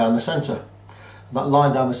line down the centre. That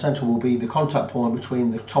line down the centre will be the contact point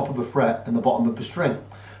between the top of the fret and the bottom of the string.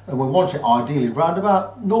 And we want it ideally round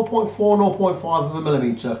about 0.4, 0.5 of a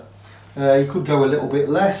millimetre. You could go a little bit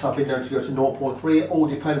less. I've been known to go to 0.3. It all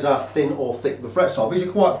depends how thin or thick the frets are. These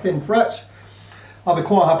are quite thin frets. I'll be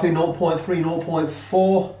quite happy 0.3,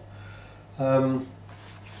 0.4. And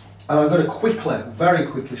I'm going to quickly, very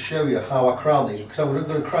quickly show you how I crown these, because I'm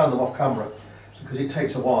going to crown them off camera, because it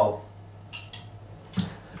takes a while.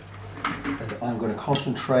 And I'm going to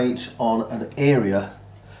concentrate on an area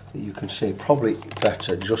that you can see, probably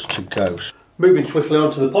better just to go. Moving swiftly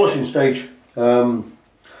on to the polishing stage.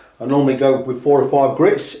 I normally go with 4 or 5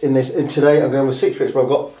 grits in this, and today I'm going with 6 grits, but I've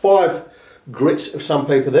got 5 grits of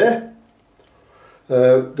sandpaper there.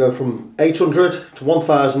 Go from 800 to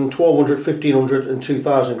 1000, 1200, 1500 and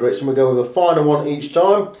 2000 grits, and we go with a finer one each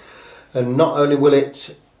time. And not only will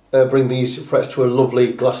it bring these frets to a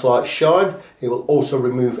lovely glass-like shine, it will also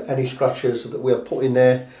remove any scratches that we have put in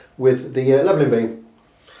there with the leveling beam.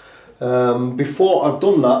 Before I've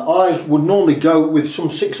done that, I would normally go with some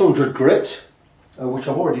 600 grit, which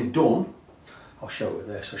I've already done. I'll show it with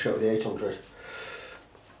this, I'll show it with the 800.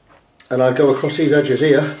 And I'd go across these edges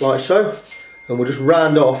here, like so, and we'll just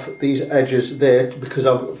round off these edges there, because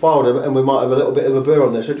I've filed them and we might have a little bit of a burr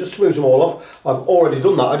on there, so it just smooths them all off. I've already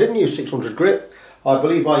done that. I didn't use 600 grit, I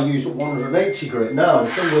believe I used 180 grit. Now,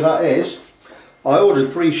 the thing with that is, I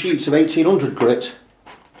ordered 3 sheets of 1800 grit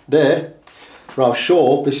there, but I'm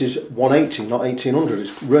sure this is 180, not 1800.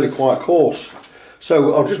 It's really quite coarse.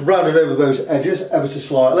 So I'll just round it over those edges ever so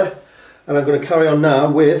slightly, and I'm going to carry on now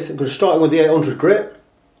with, I'm going to start with the 800 grit.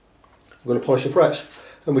 I'm going to polish the frets,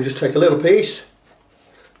 and we just take a little piece,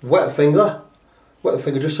 wet the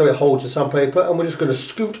finger just so it holds the sandpaper, and we're just going to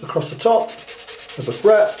scoot across the top of the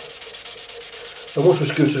fret. And once we've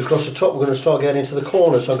scooted across the top, we're going to start getting into the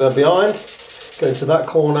corners. So I'm going behind, getting to that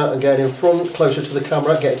corner, and getting in front, closer to the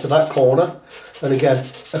camera, getting to that corner, and again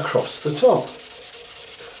across the top.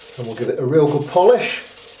 And we'll give it a real good polish.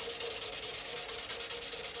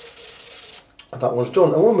 And that one's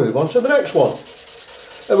done, and we'll move on to the next one.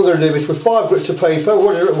 And we're going to do this with 5 grits of paper.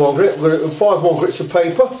 We're going to do it with 1 grit, we're going to do it with 5 more grits of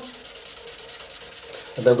paper.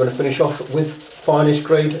 And then we're going to finish off with finest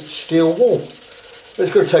grade steel wool.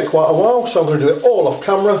 It's going to take quite a while, so I'm going to do it all off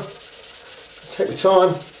camera. Take the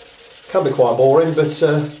time. Can be quite boring, but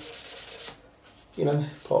you know,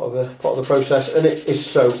 part of the process, and it is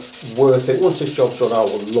so worth it. Once this job's done, I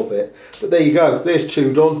will love it. But there you go. There's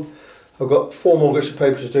 2 done. I've got 4 more grits of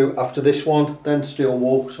paper to do after this one, then steel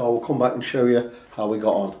wool. So I will come back and show you how we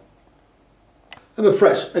got on. And the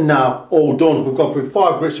frets are now all done. We've gone through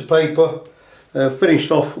 5 grits of paper,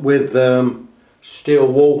 finished off with steel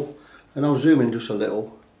wool. And I'll zoom in just a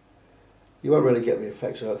little. You won't really get the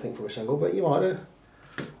effect, I don't think, from this angle, but you might do.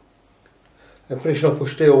 and finish off with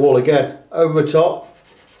steel wool again, over the top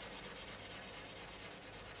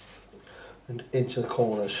and into the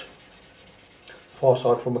corners. Far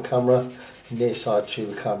side from the camera, near side to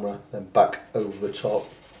the camera, then back over the top.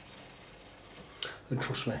 And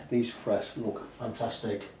trust me, these frets look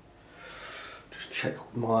fantastic. Just check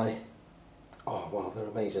my, oh wow, they're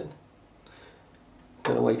amazing.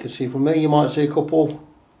 Don't know what you can see from me, you might see a couple.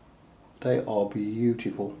 They are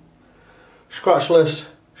beautiful. Scratchless,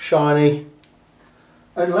 shiny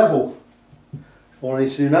and level. All I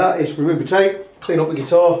need to do now is remove the tape, clean up the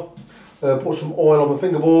guitar, put some oil on the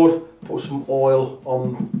fingerboard, put some oil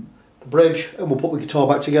on the bridge, and we'll put the guitar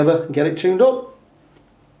back together and get it tuned up.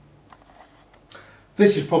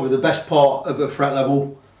 This is probably the best part of a fret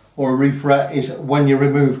level or a refret, is when you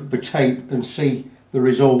remove the tape and see the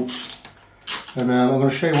results. And I'm going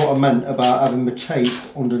to show you what I meant about having the tape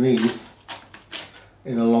underneath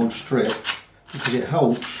in a long strip, because it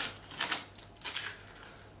helps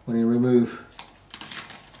when you remove,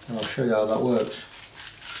 and I'll show you how that works.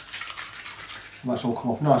 And that's all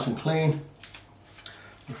come off nice and clean.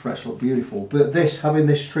 The frets look beautiful, but this, having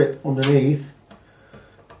this strip underneath,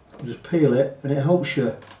 you just peel it and it helps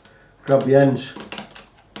you grab the ends.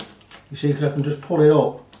 You see, because I can just pull it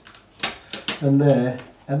up and there,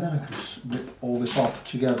 and then I can rip all this off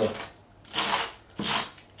together.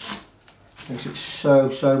 Makes it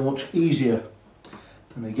so much easier.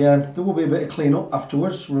 And again, there will be a bit of clean up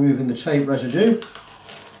afterwards, removing the tape residue,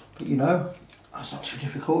 but you know, that's not too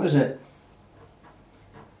difficult, is it?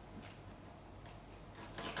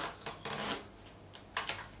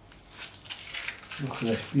 Look at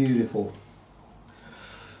this, beautiful.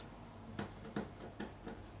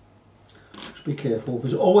 Just be careful,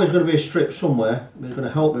 there's always going to be a strip somewhere that's going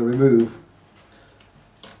to help me remove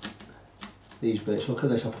these bits. Look at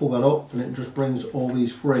this, I pull that up and it just brings all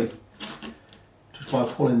these free, just by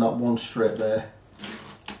pulling that one strip there.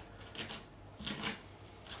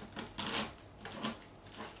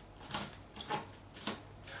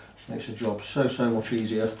 Makes the job so much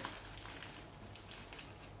easier.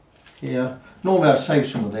 Here, normally I'd save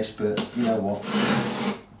some of this, but you know what,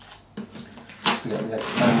 forget the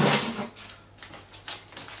expense.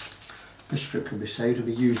 This strip can be saved and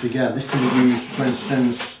be used again. This can be used, for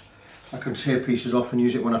instance, I can tear pieces off and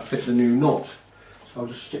use it when I fit the new nut. So I'll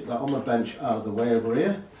just stick that on my bench out of the way over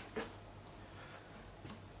here.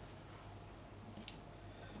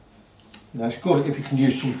 Now it's good if you can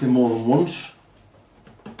use something more than once.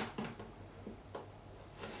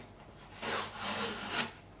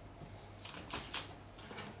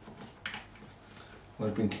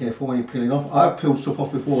 Always being careful when you're peeling off. I've peeled stuff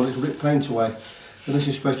off before and it's ripped paint away. And this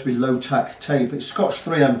is supposed to be low tack tape. It's Scotch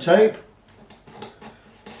 3M tape.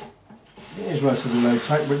 It is relatively low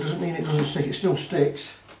tack, but it doesn't mean it doesn't stick. It still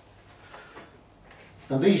sticks.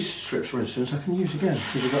 Now these strips, for instance, I can use again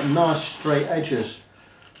because they've got nice straight edges.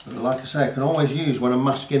 And like I say, I can always use when I'm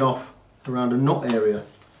masking off around a nut area.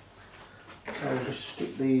 So I'll just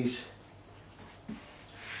stick these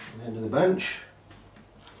on the end of the bench.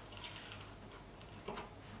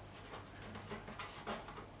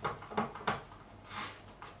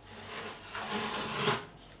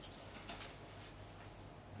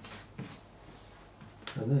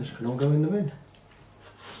 And those can all go in the bin.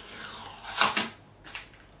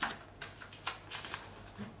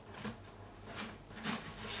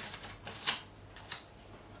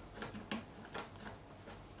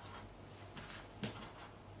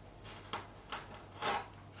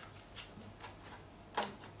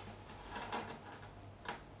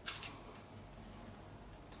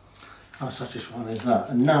 How satisfying is that?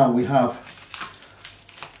 And now we have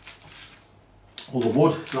all the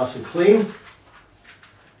wood nice and clean.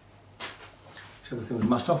 Everything was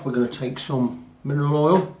masked off. We're going to take some mineral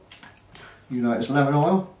oil, you know it's lemon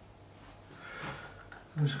oil.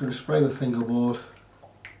 I'm just going to spray the fingerboard,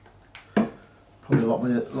 probably a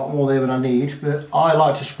lot more there than I need, but I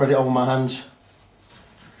like to spread it over my hands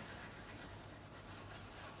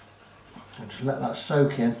and just let that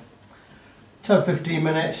soak in 10-15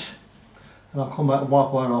 minutes, and I'll come back and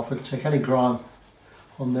wipe that off and take any grime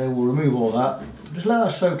on there. We'll remove all that, just let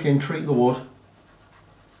that soak in, treat the wood.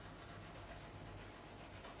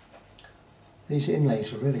 These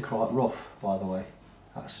inlays are really quite rough, by the way.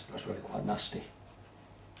 That's really quite nasty.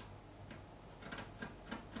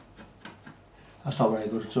 That's not very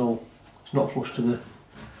good at all. It's not flush to the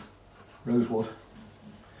rosewood.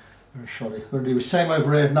 Very shoddy. I'm going to do the same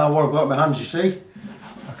over here. Now what I've got in my hands, you see,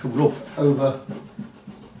 I can rub over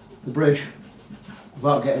the bridge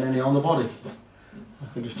without getting any on the body.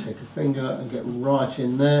 I can just take a finger and get right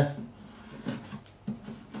in there.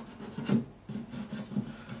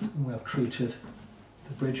 We have treated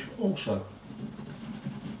the bridge also.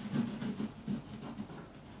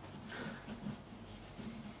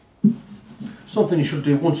 Something you should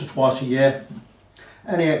do once or twice a year.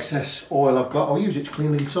 Any excess oil I've got, I'll use it to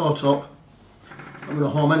clean the guitar top. I'm not going to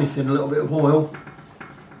harm anything, a little bit of oil.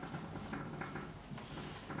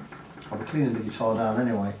 I'll be cleaning the guitar down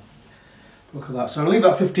anyway. Look at that. So I'll leave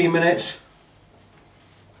that 15 minutes.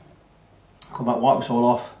 Come back, wipe this all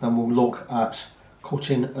off. Then we'll look at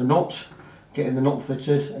cutting a nut, getting the nut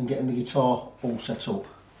fitted and getting the guitar all set up.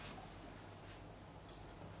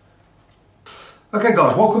 Okay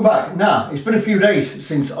guys, welcome back. Now, it's been a few days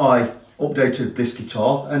since I updated this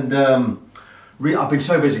guitar, and I've been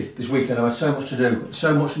so busy this weekend. I had so much to do,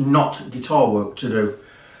 so much not guitar work to do.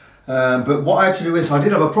 But what I had to do is, I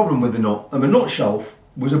did have a problem with the nut, and the nut shelf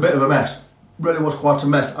was a bit of a mess. Really was quite a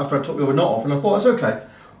mess after I took the other nut off, and I thought, it's okay,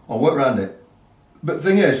 I'll work around it. But the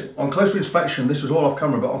thing is, on closer inspection, this was all off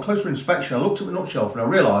camera, but on closer inspection, I looked at the nut shelf and I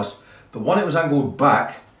realised that one, it was angled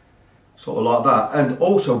back, sort of like that, and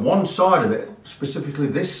also one side of it, specifically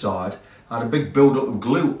this side, had a big build-up of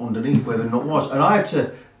glue underneath where the nut was, and I had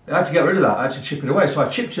to get rid of that. I had to chip it away. So I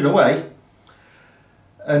chipped it away,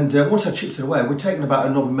 and once I chipped it away, we'd taken about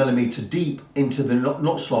another millimetre deep into the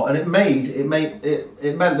nut slot, and it meant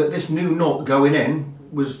that this new nut going in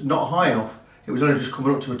was not high enough. It was only just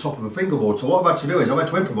coming up to the top of a fingerboard. So what I've had to do is I've had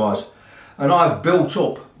to improvise, and I've built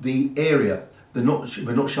up the area, the nut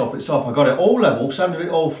shelf itself. I got it all level, sanded it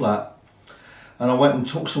all flat, and I went and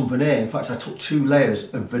took some veneer. In fact, I took 2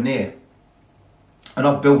 layers of veneer, and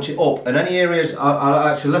I've built it up. And any areas,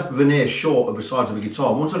 I actually left the veneer short of the sides of the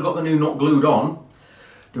guitar. Once I got the new nut glued on,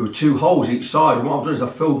 there were 2 holes each side, and what I've done is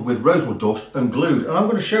I've filled with rosewood dust and glued. And I'm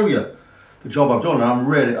going to show you the job I've done, and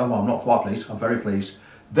I'm not quite pleased, I'm very pleased.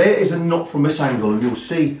 There is a nut from this angle, and you'll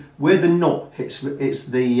see where the nut hits the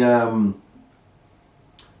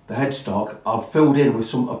headstock. I've filled in with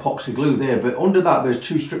some epoxy glue there, but under that there's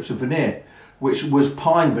 2 strips of veneer, which was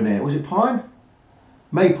pine veneer. Was it pine?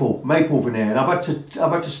 Maple veneer, and I've had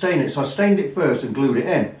to stain it. So I stained it first and glued it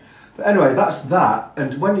in. But anyway, that's that.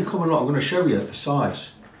 And when you come along, I'm going to show you the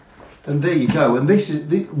sides. And there you go. And this is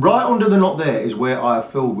right under the nut. There is where I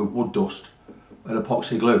have filled with wood dust and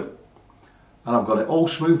epoxy glue, and I've got it all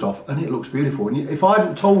smoothed off, and it looks beautiful. And if I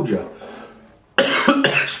hadn't told you,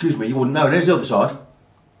 excuse me, you wouldn't know. And there's the other side.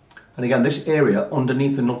 And again, this area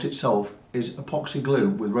underneath the nut itself is epoxy glue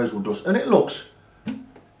with rosewood dust, and it looks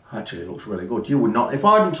really good. You would not, if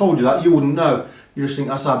I hadn't told you that, you wouldn't know. You just think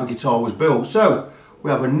that's how the guitar was built. So we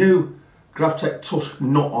have a new Gravtech Tusk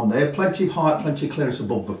nut on there, plenty of height, plenty of clearance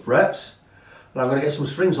above the frets. And I'm going to get some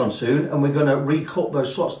strings on soon, and we're going to recut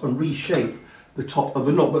those slots and reshape the top of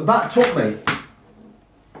the nut. But that took me,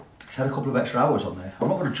 it's had a couple of extra hours on there. I'm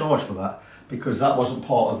not going to charge for that, because that wasn't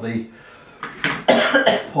part of the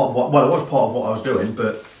well, it was part of what I was doing,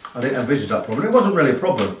 but I didn't envisage that problem. It wasn't really a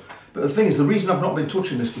problem. But the thing is, the reason I've not been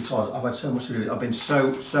touching this guitar is I've had so much to do. I've been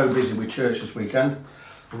so busy with church this weekend.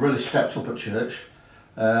 I really stepped up at church.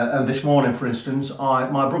 And this morning, for instance,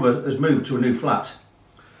 my brother has moved to a new flat.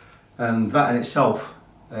 And that in itself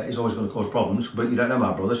is always going to cause problems. But you don't know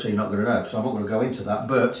my brother, so you're not going to know. So I'm not going to go into that.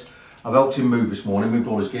 But I've helped him move this morning, moved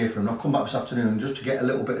all his gear for him. I've come back this afternoon just to get a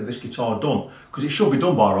little bit of this guitar done, because it should be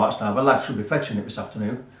done by rights now. The lad should be fetching it this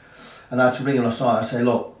afternoon. And I had to ring him last night and say,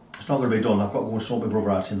 look, it's not going to be done. I've got to go and sort my brother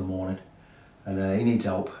out in the morning, and he needs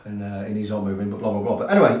help, and he needs help moving, but blah blah blah. But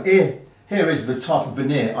anyway, here is the type of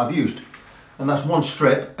veneer I've used, and that's 1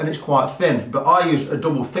 strip, and it's quite thin. But I used a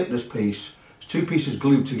double thickness piece. It's 2 pieces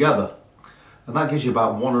glued together, and that gives you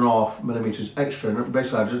about 1.5 millimeters extra. And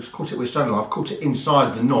basically, I just cut it with sanding. I've cut it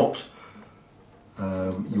inside the nut.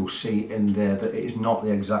 You'll see in there that it is not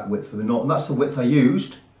the exact width of the nut, and that's the width I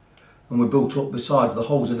used. And we built up the sides, the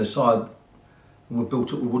holes in the side, and we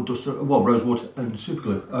built up with wood dust, well, rosewood and super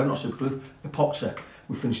glue, not super glue, epoxy.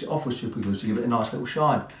 We finished it off with super glue to give it a nice little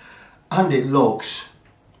shine. And it looks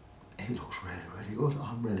really, really good.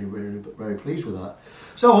 I'm really, very pleased with that.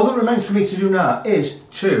 So all that remains for me to do now is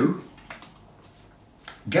to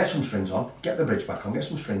get some strings on, get the bridge back on, get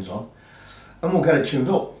some strings on, and we'll get it tuned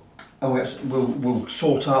up. And we'll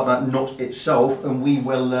sort out that nut itself, and we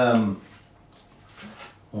will,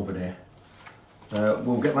 over there,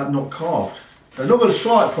 we'll get that nut carved. Another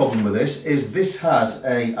slight problem with this has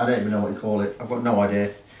a, I don't even know what you call it, I've got no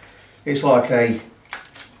idea. It's like a,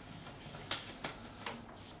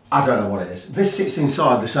 I don't know what it is. This sits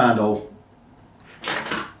inside the sound hole.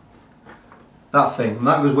 That thing, and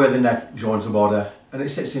that goes where the neck joins the body, and it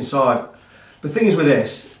sits inside. The thing is with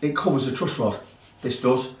this, it covers the truss rod, this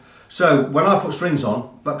does. So when I put strings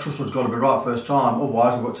on, that truss rod's got to be right first time,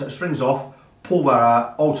 otherwise I've got to take the strings off, pull that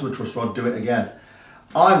out, alter the truss rod, do it again.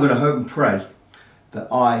 I'm going to hope and pray that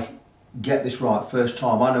I get this right first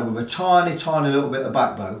time. I know with a tiny little bit of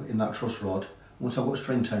back bow in that truss rod, Once I've got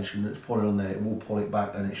string tension that's put it on there, it will pull it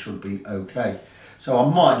back and it should be okay. So I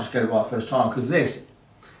might just get it right first time, because this,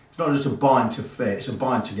 it's not just a bind to fit, it's a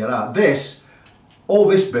bind to get out. This, all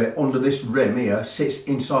this bit under this rim here sits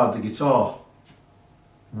inside the guitar.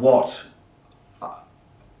 What?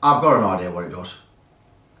 I've got an idea what it does.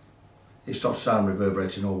 It stops sound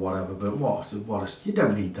reverberating or whatever, but what you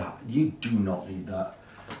don't need that. You do not need that.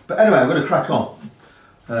 But anyway, I'm going to crack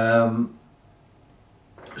on.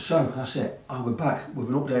 So that's it. I'll be back with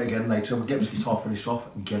an update again later. We'll get this guitar finished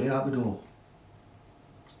off and get it out the door.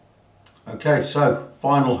 Okay, so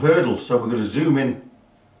final hurdle. So we're going to zoom in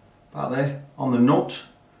about there on the nut.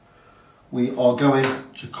 We are going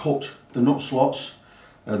to cut the nut slots.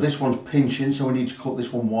 This one's pinching, so we need to cut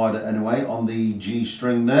this one wider anyway on the G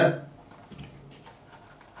string there.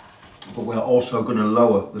 But we're also going to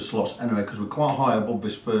lower the slots anyway, because we're quite high above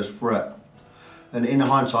this first fret. And in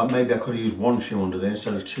hindsight, maybe I could have used one shim under there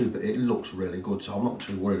instead of two, but it looks really good, so I'm not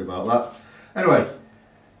too worried about that. Anyway,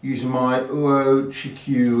 using my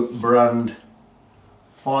uwll brand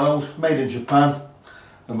files, made in Japan,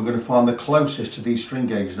 and we're going to find the closest to these string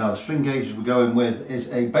gauges. Now, the string gauges we're going with is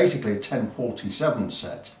basically a 1047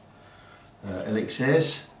 set.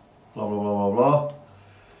 Elixirs, blah blah blah blah blah.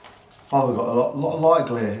 Oh, we've got a lot of light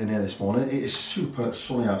glare in here this morning. It is super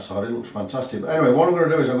sunny outside, it looks fantastic. But anyway, what I'm going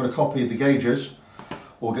to do is I'm going to copy the gauges,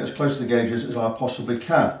 or get as close to the gauges as I possibly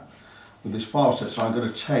can with this file set. So I'm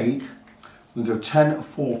going to take, we go 10,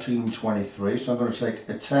 14, 23. So I'm going to take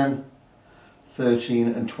a 10, 13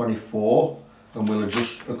 and 24, and we'll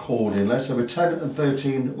adjust accordingly. So the 10 and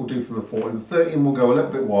 13 will do for the 14. The 13 will go a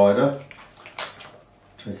little bit wider.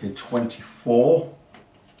 Take a 24.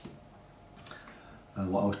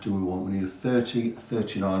 And what else do we want? We need a 30, a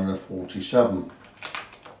 39 and a 47.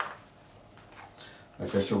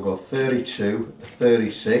 Okay, so we've got 32, a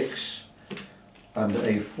 36 and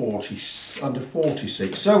a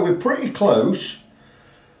 46. So we're pretty close.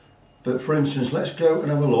 But for instance, let's go and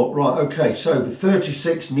have a look. Right, okay, so the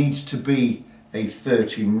 36 needs to be a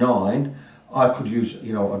 39. I could use,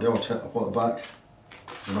 you know, I don't want to put the back.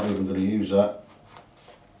 I'm not even going to use that.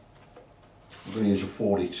 I'm going to use a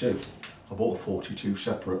 42. I bought a 42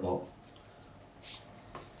 separate lot.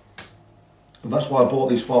 And that's why I bought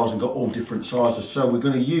these files and got all different sizes. So we're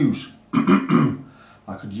going to use, I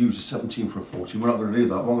could use a 17 for a 14. We're not going to do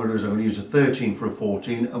that. What I'm going to do is I'm going to use a 13 for a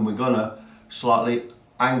 14, and we're going to slightly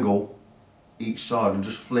angle each side and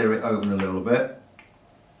just flare it open a little bit.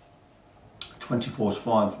 24 is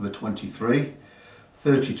fine for the 23,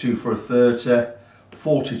 32 for a 30,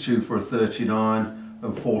 42 for a 39,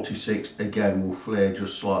 and 46 again will flare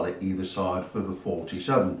just slightly either side for the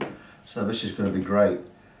 47. So this is going to be great.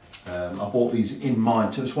 I bought these in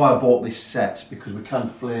mind, so that's why I bought this set, because we can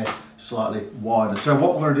flare slightly wider. So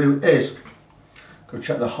what we're going to do is going to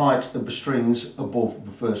check the height of the strings above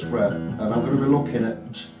the first fret, and I'm going to be looking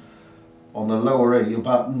at, on the lower E,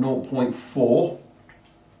 about 0.4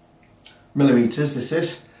 millimeters. This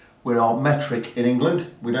is, we are metric in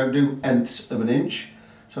England, we don't do nths of an inch,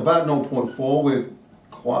 so about 0.4, we're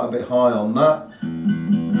quite a bit high on that.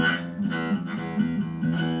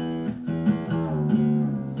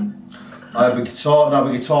 I have a guitar, now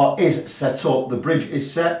the guitar is set up, the bridge is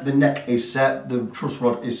set, the neck is set, the truss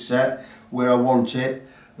rod is set where I want it,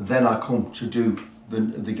 then I come to do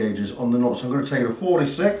the gauges on the nuts. So I'm going to take a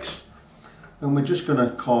 46 and we're just going to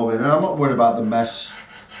carve it, and I'm not worried about the mess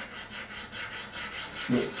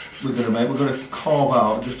that we're going to make. We're going to carve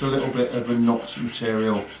out just a little bit of the nut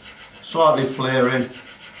material, slightly flaring.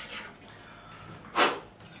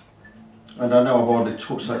 And I know I've already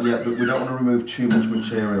touched that yet, but we don't want to remove too much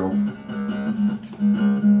material.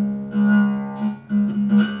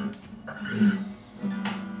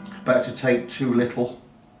 It's better to take too little.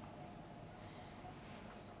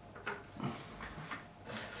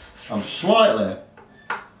 I'm slightly,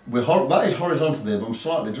 that is horizontal there, but I'm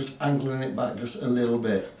slightly just angling it back just a little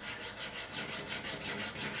bit.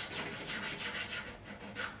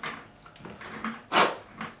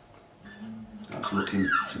 That's looking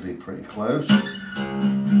to be pretty close.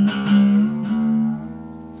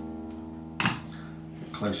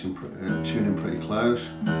 Tuning pretty close.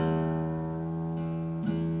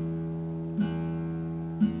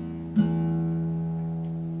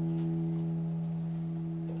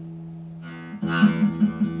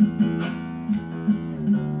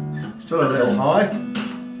 Still a little high.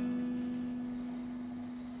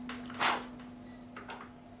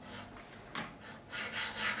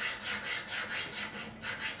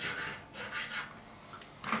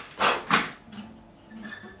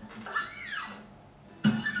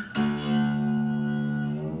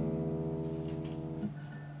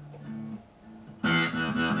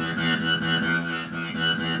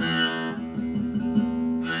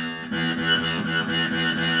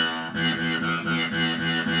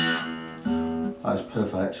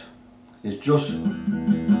 palette is just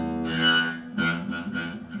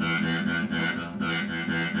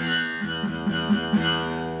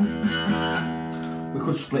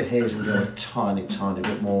could split hairs and go a tiny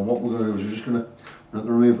bit more. What we're going to do is we're not going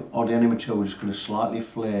to remove any material, we're just going to slightly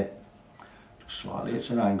flare, just slightly at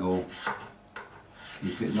an angle,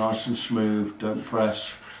 keep it nice and smooth, don't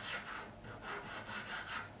press,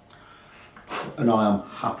 and I am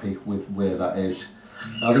happy with where that is.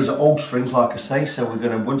 Now these are old strings, like I say, so we're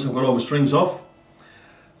going to, once I've got all the strings off,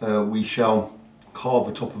 we shall carve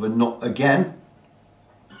the top of a knot again.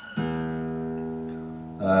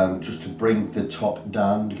 Just to bring the top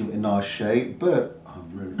down to give it a nice shape, but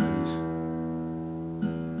I'm really pleased.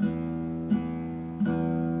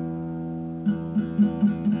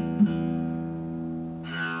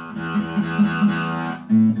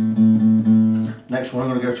 Next one I'm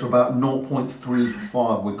going to go to about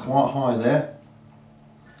 0.35, we're quite high there.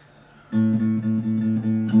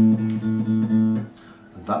 And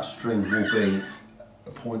that string will be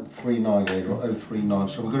a 0.39 gauge or 0.39,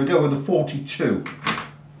 so we're going to go with a 42.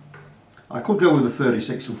 I could go with a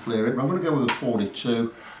 36 and flare it, but I'm going to go with a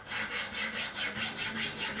 42.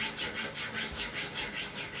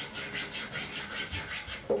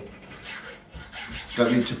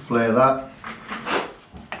 Don't need to flare that.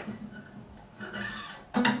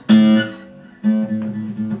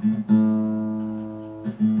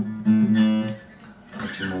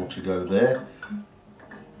 20 more to go there.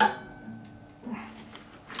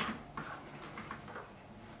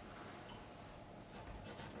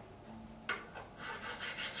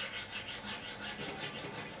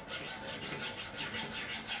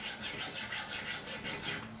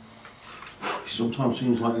 Sometimes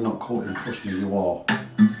seems like you're not caught in, trust me, you are.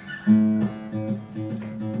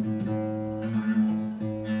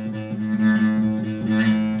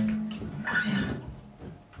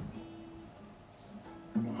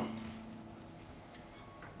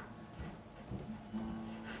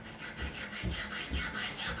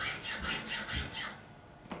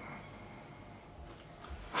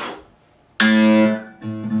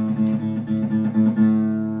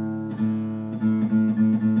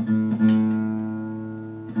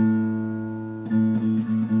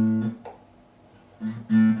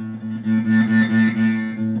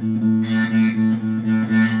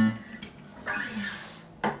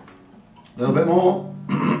 A little bit more.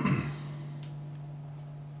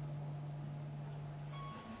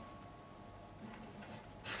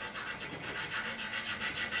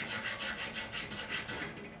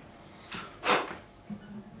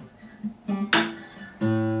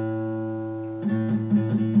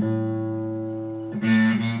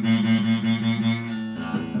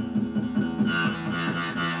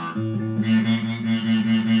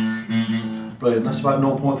 Brilliant, that's about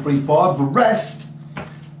 0.35. The rest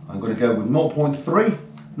I'm going to go with 0.3,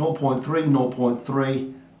 0.3,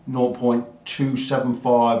 0.3, 0.275,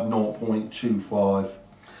 0.25,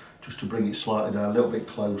 just to bring it slightly down, a little bit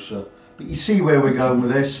closer. But you see where we're going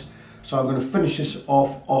with this. So I'm going to finish this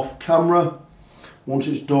off camera. Once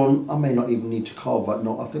it's done, I may not even need to carve that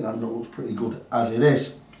knot. I think that knot looks pretty good as it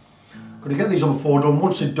is. I'm going to get these other four done.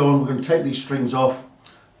 Once they're done, we're going to take these strings off,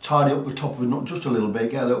 tidy up the top of the knot just a little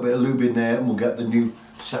bit, get a little bit of lube in there, and we'll get the new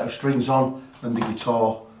set of strings on, and the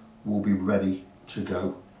guitar will be ready to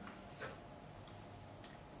go.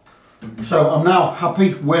 So I'm now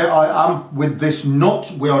happy where I am with this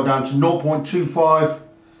knot. We are down to 0.25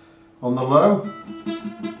 on the low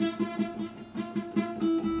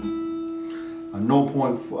and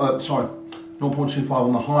 0.25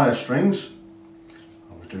 on the higher strings.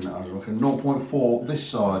 I was doing that as well. 0.4 this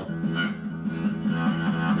side.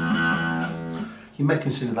 You may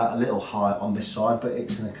consider that a little high on this side, but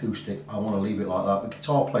it's an acoustic. I want to leave it like that. The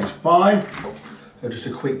guitar plays fine. Just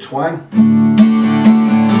a quick twang.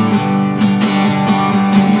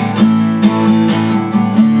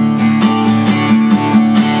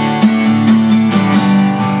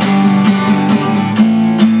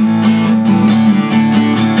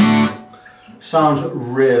 Sounds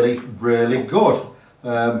really, really good.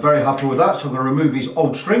 Very happy with that. So I'm going to remove these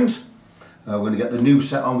old strings. We're going to get the new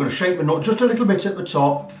set. I'm going to shape the knot just a little bit at the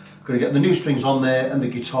top. I'm going to get the new strings on there, and the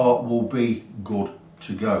guitar will be good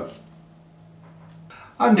to go.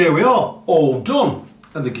 And here we are, all done.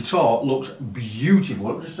 And the guitar looks beautiful.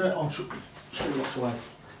 I'll show you what's away.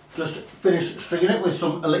 Just finished stringing it with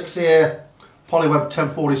some Elixir Polyweb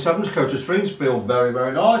 1047s coated strings. Feel very,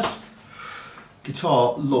 very nice.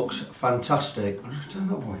 Guitar looks fantastic. I'll just turn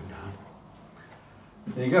that volume down.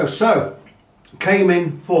 There you go. So, came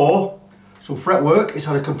in for some fretwork. It's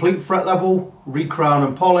had a complete fret level, recrown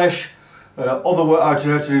and polish. Other work I had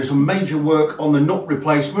to do some major work on the nut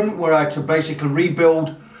replacement, where I had to basically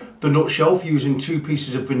rebuild the nut shelf using 2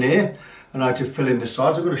 pieces of veneer, and I had to fill in the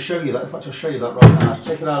sides. I'm going to show you that. In fact, I'll show you that right now. Let's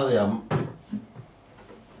take it out of the oven.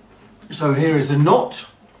 So here is the nut,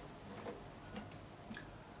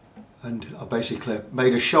 and I basically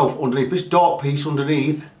made a shelf underneath. This dark piece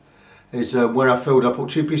underneath is where I filled. I put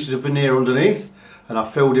 2 pieces of veneer underneath, and I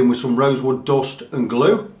filled in with some rosewood dust and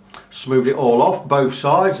glue. Smoothed it all off, both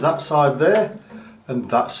sides, that side there and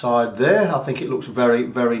that side there. I think it looks very,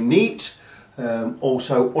 very neat.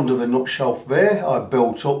 Also under the nut shelf there, I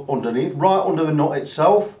built up underneath, right under the nut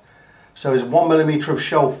itself. So there's 1mm of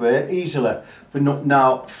shelf there, easily. The nut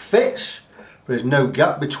now fits. There's no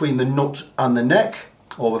gap between the nut and the neck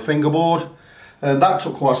or the fingerboard. And that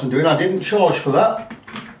took quite some doing. I didn't charge for that,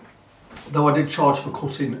 though I did charge for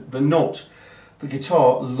cutting the nut. The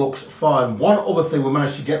guitar looks fine. One other thing we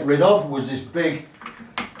managed to get rid of was this big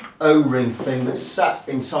O-ring thing that sat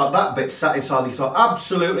inside, that bit sat inside the guitar.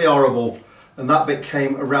 Absolutely horrible. And that bit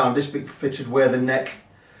came around. This bit fitted where the neck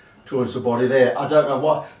joins the body there. I don't know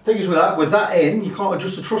why. Thing is, with that in, you can't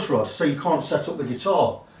adjust the truss rod, so you can't set up the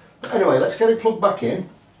guitar. But anyway, let's get it plugged back in,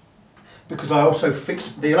 because I also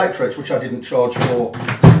fixed the electrics, which I didn't charge for.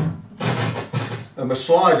 And my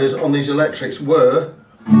sliders on these electrics were,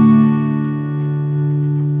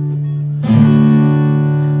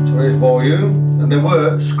 there's volume, and they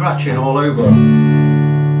were scratching all over.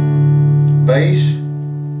 Bass,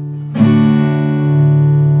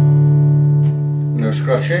 no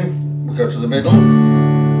scratching. We go to the middle.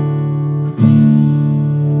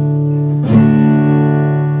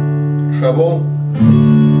 Treble.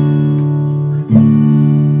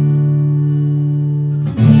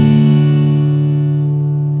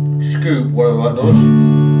 Scoop, whatever that does.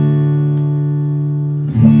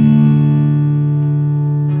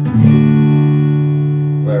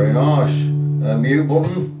 Very nice. Mute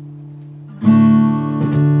button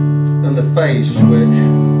and the phase switch.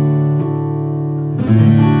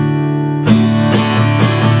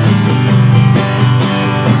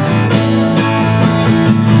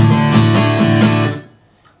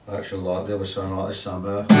 I actually like the other sound, I like this sound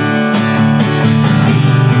better.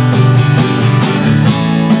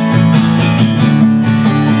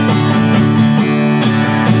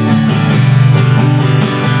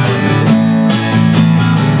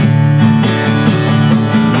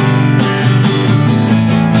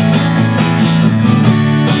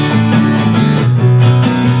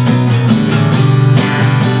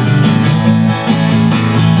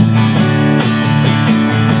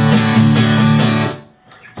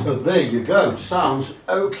 So there you go, sounds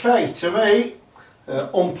okay to me.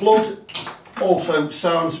 Unplugged also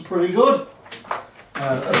sounds pretty good.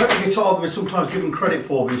 A better guitar than we sometimes given credit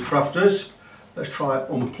for, these crafters. Let's try it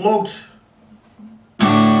unplugged.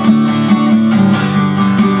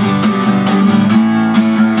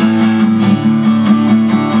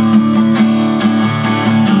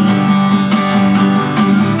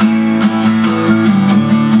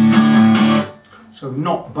 So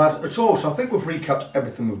not bad at all. So I think we've recapped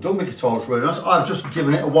everything we've done. The guitar looks really nice. I've just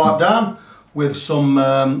given it a wipe down with some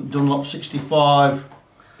Dunlop 65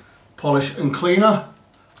 polish and cleaner.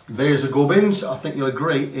 There's the gubbins. I think you'll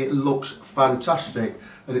agree it looks fantastic,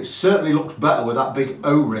 and it certainly looks better with that big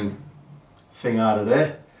O-ring thing out of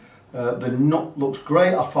there. The nut looks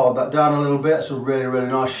great. I filed that down a little bit. It's a really, really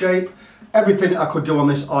nice shape. Everything I could do on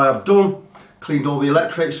this I have done. Cleaned all the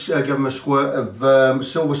electrics, gave them a squirt of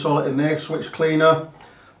silver solid in there, switch cleaner,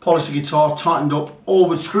 polished the guitar, tightened up all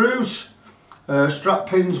the screws, strap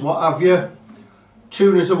pins, what have you.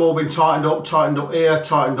 Tuners have all been tightened up here,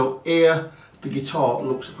 tightened up here. The guitar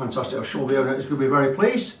looks fantastic. I'm sure the owner is going to be very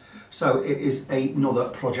pleased. So it is another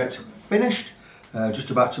project finished.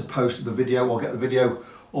 Just about to post the video, or get the video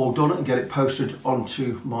all done and get it posted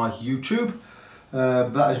onto my YouTube.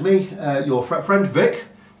 That is me, your fret friend Vic.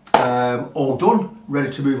 All done,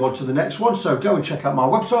 ready to move on to the next one. So go and check out my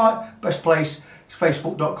website. Best place is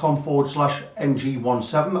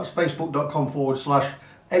facebook.com/ng17. That's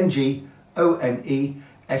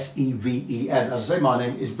facebook.com/NGONESEVEN. As I say, my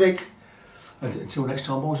name is Vic. And until next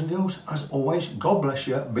time, boys and girls, as always, God bless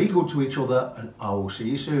you, be good to each other, and I will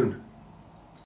see you soon.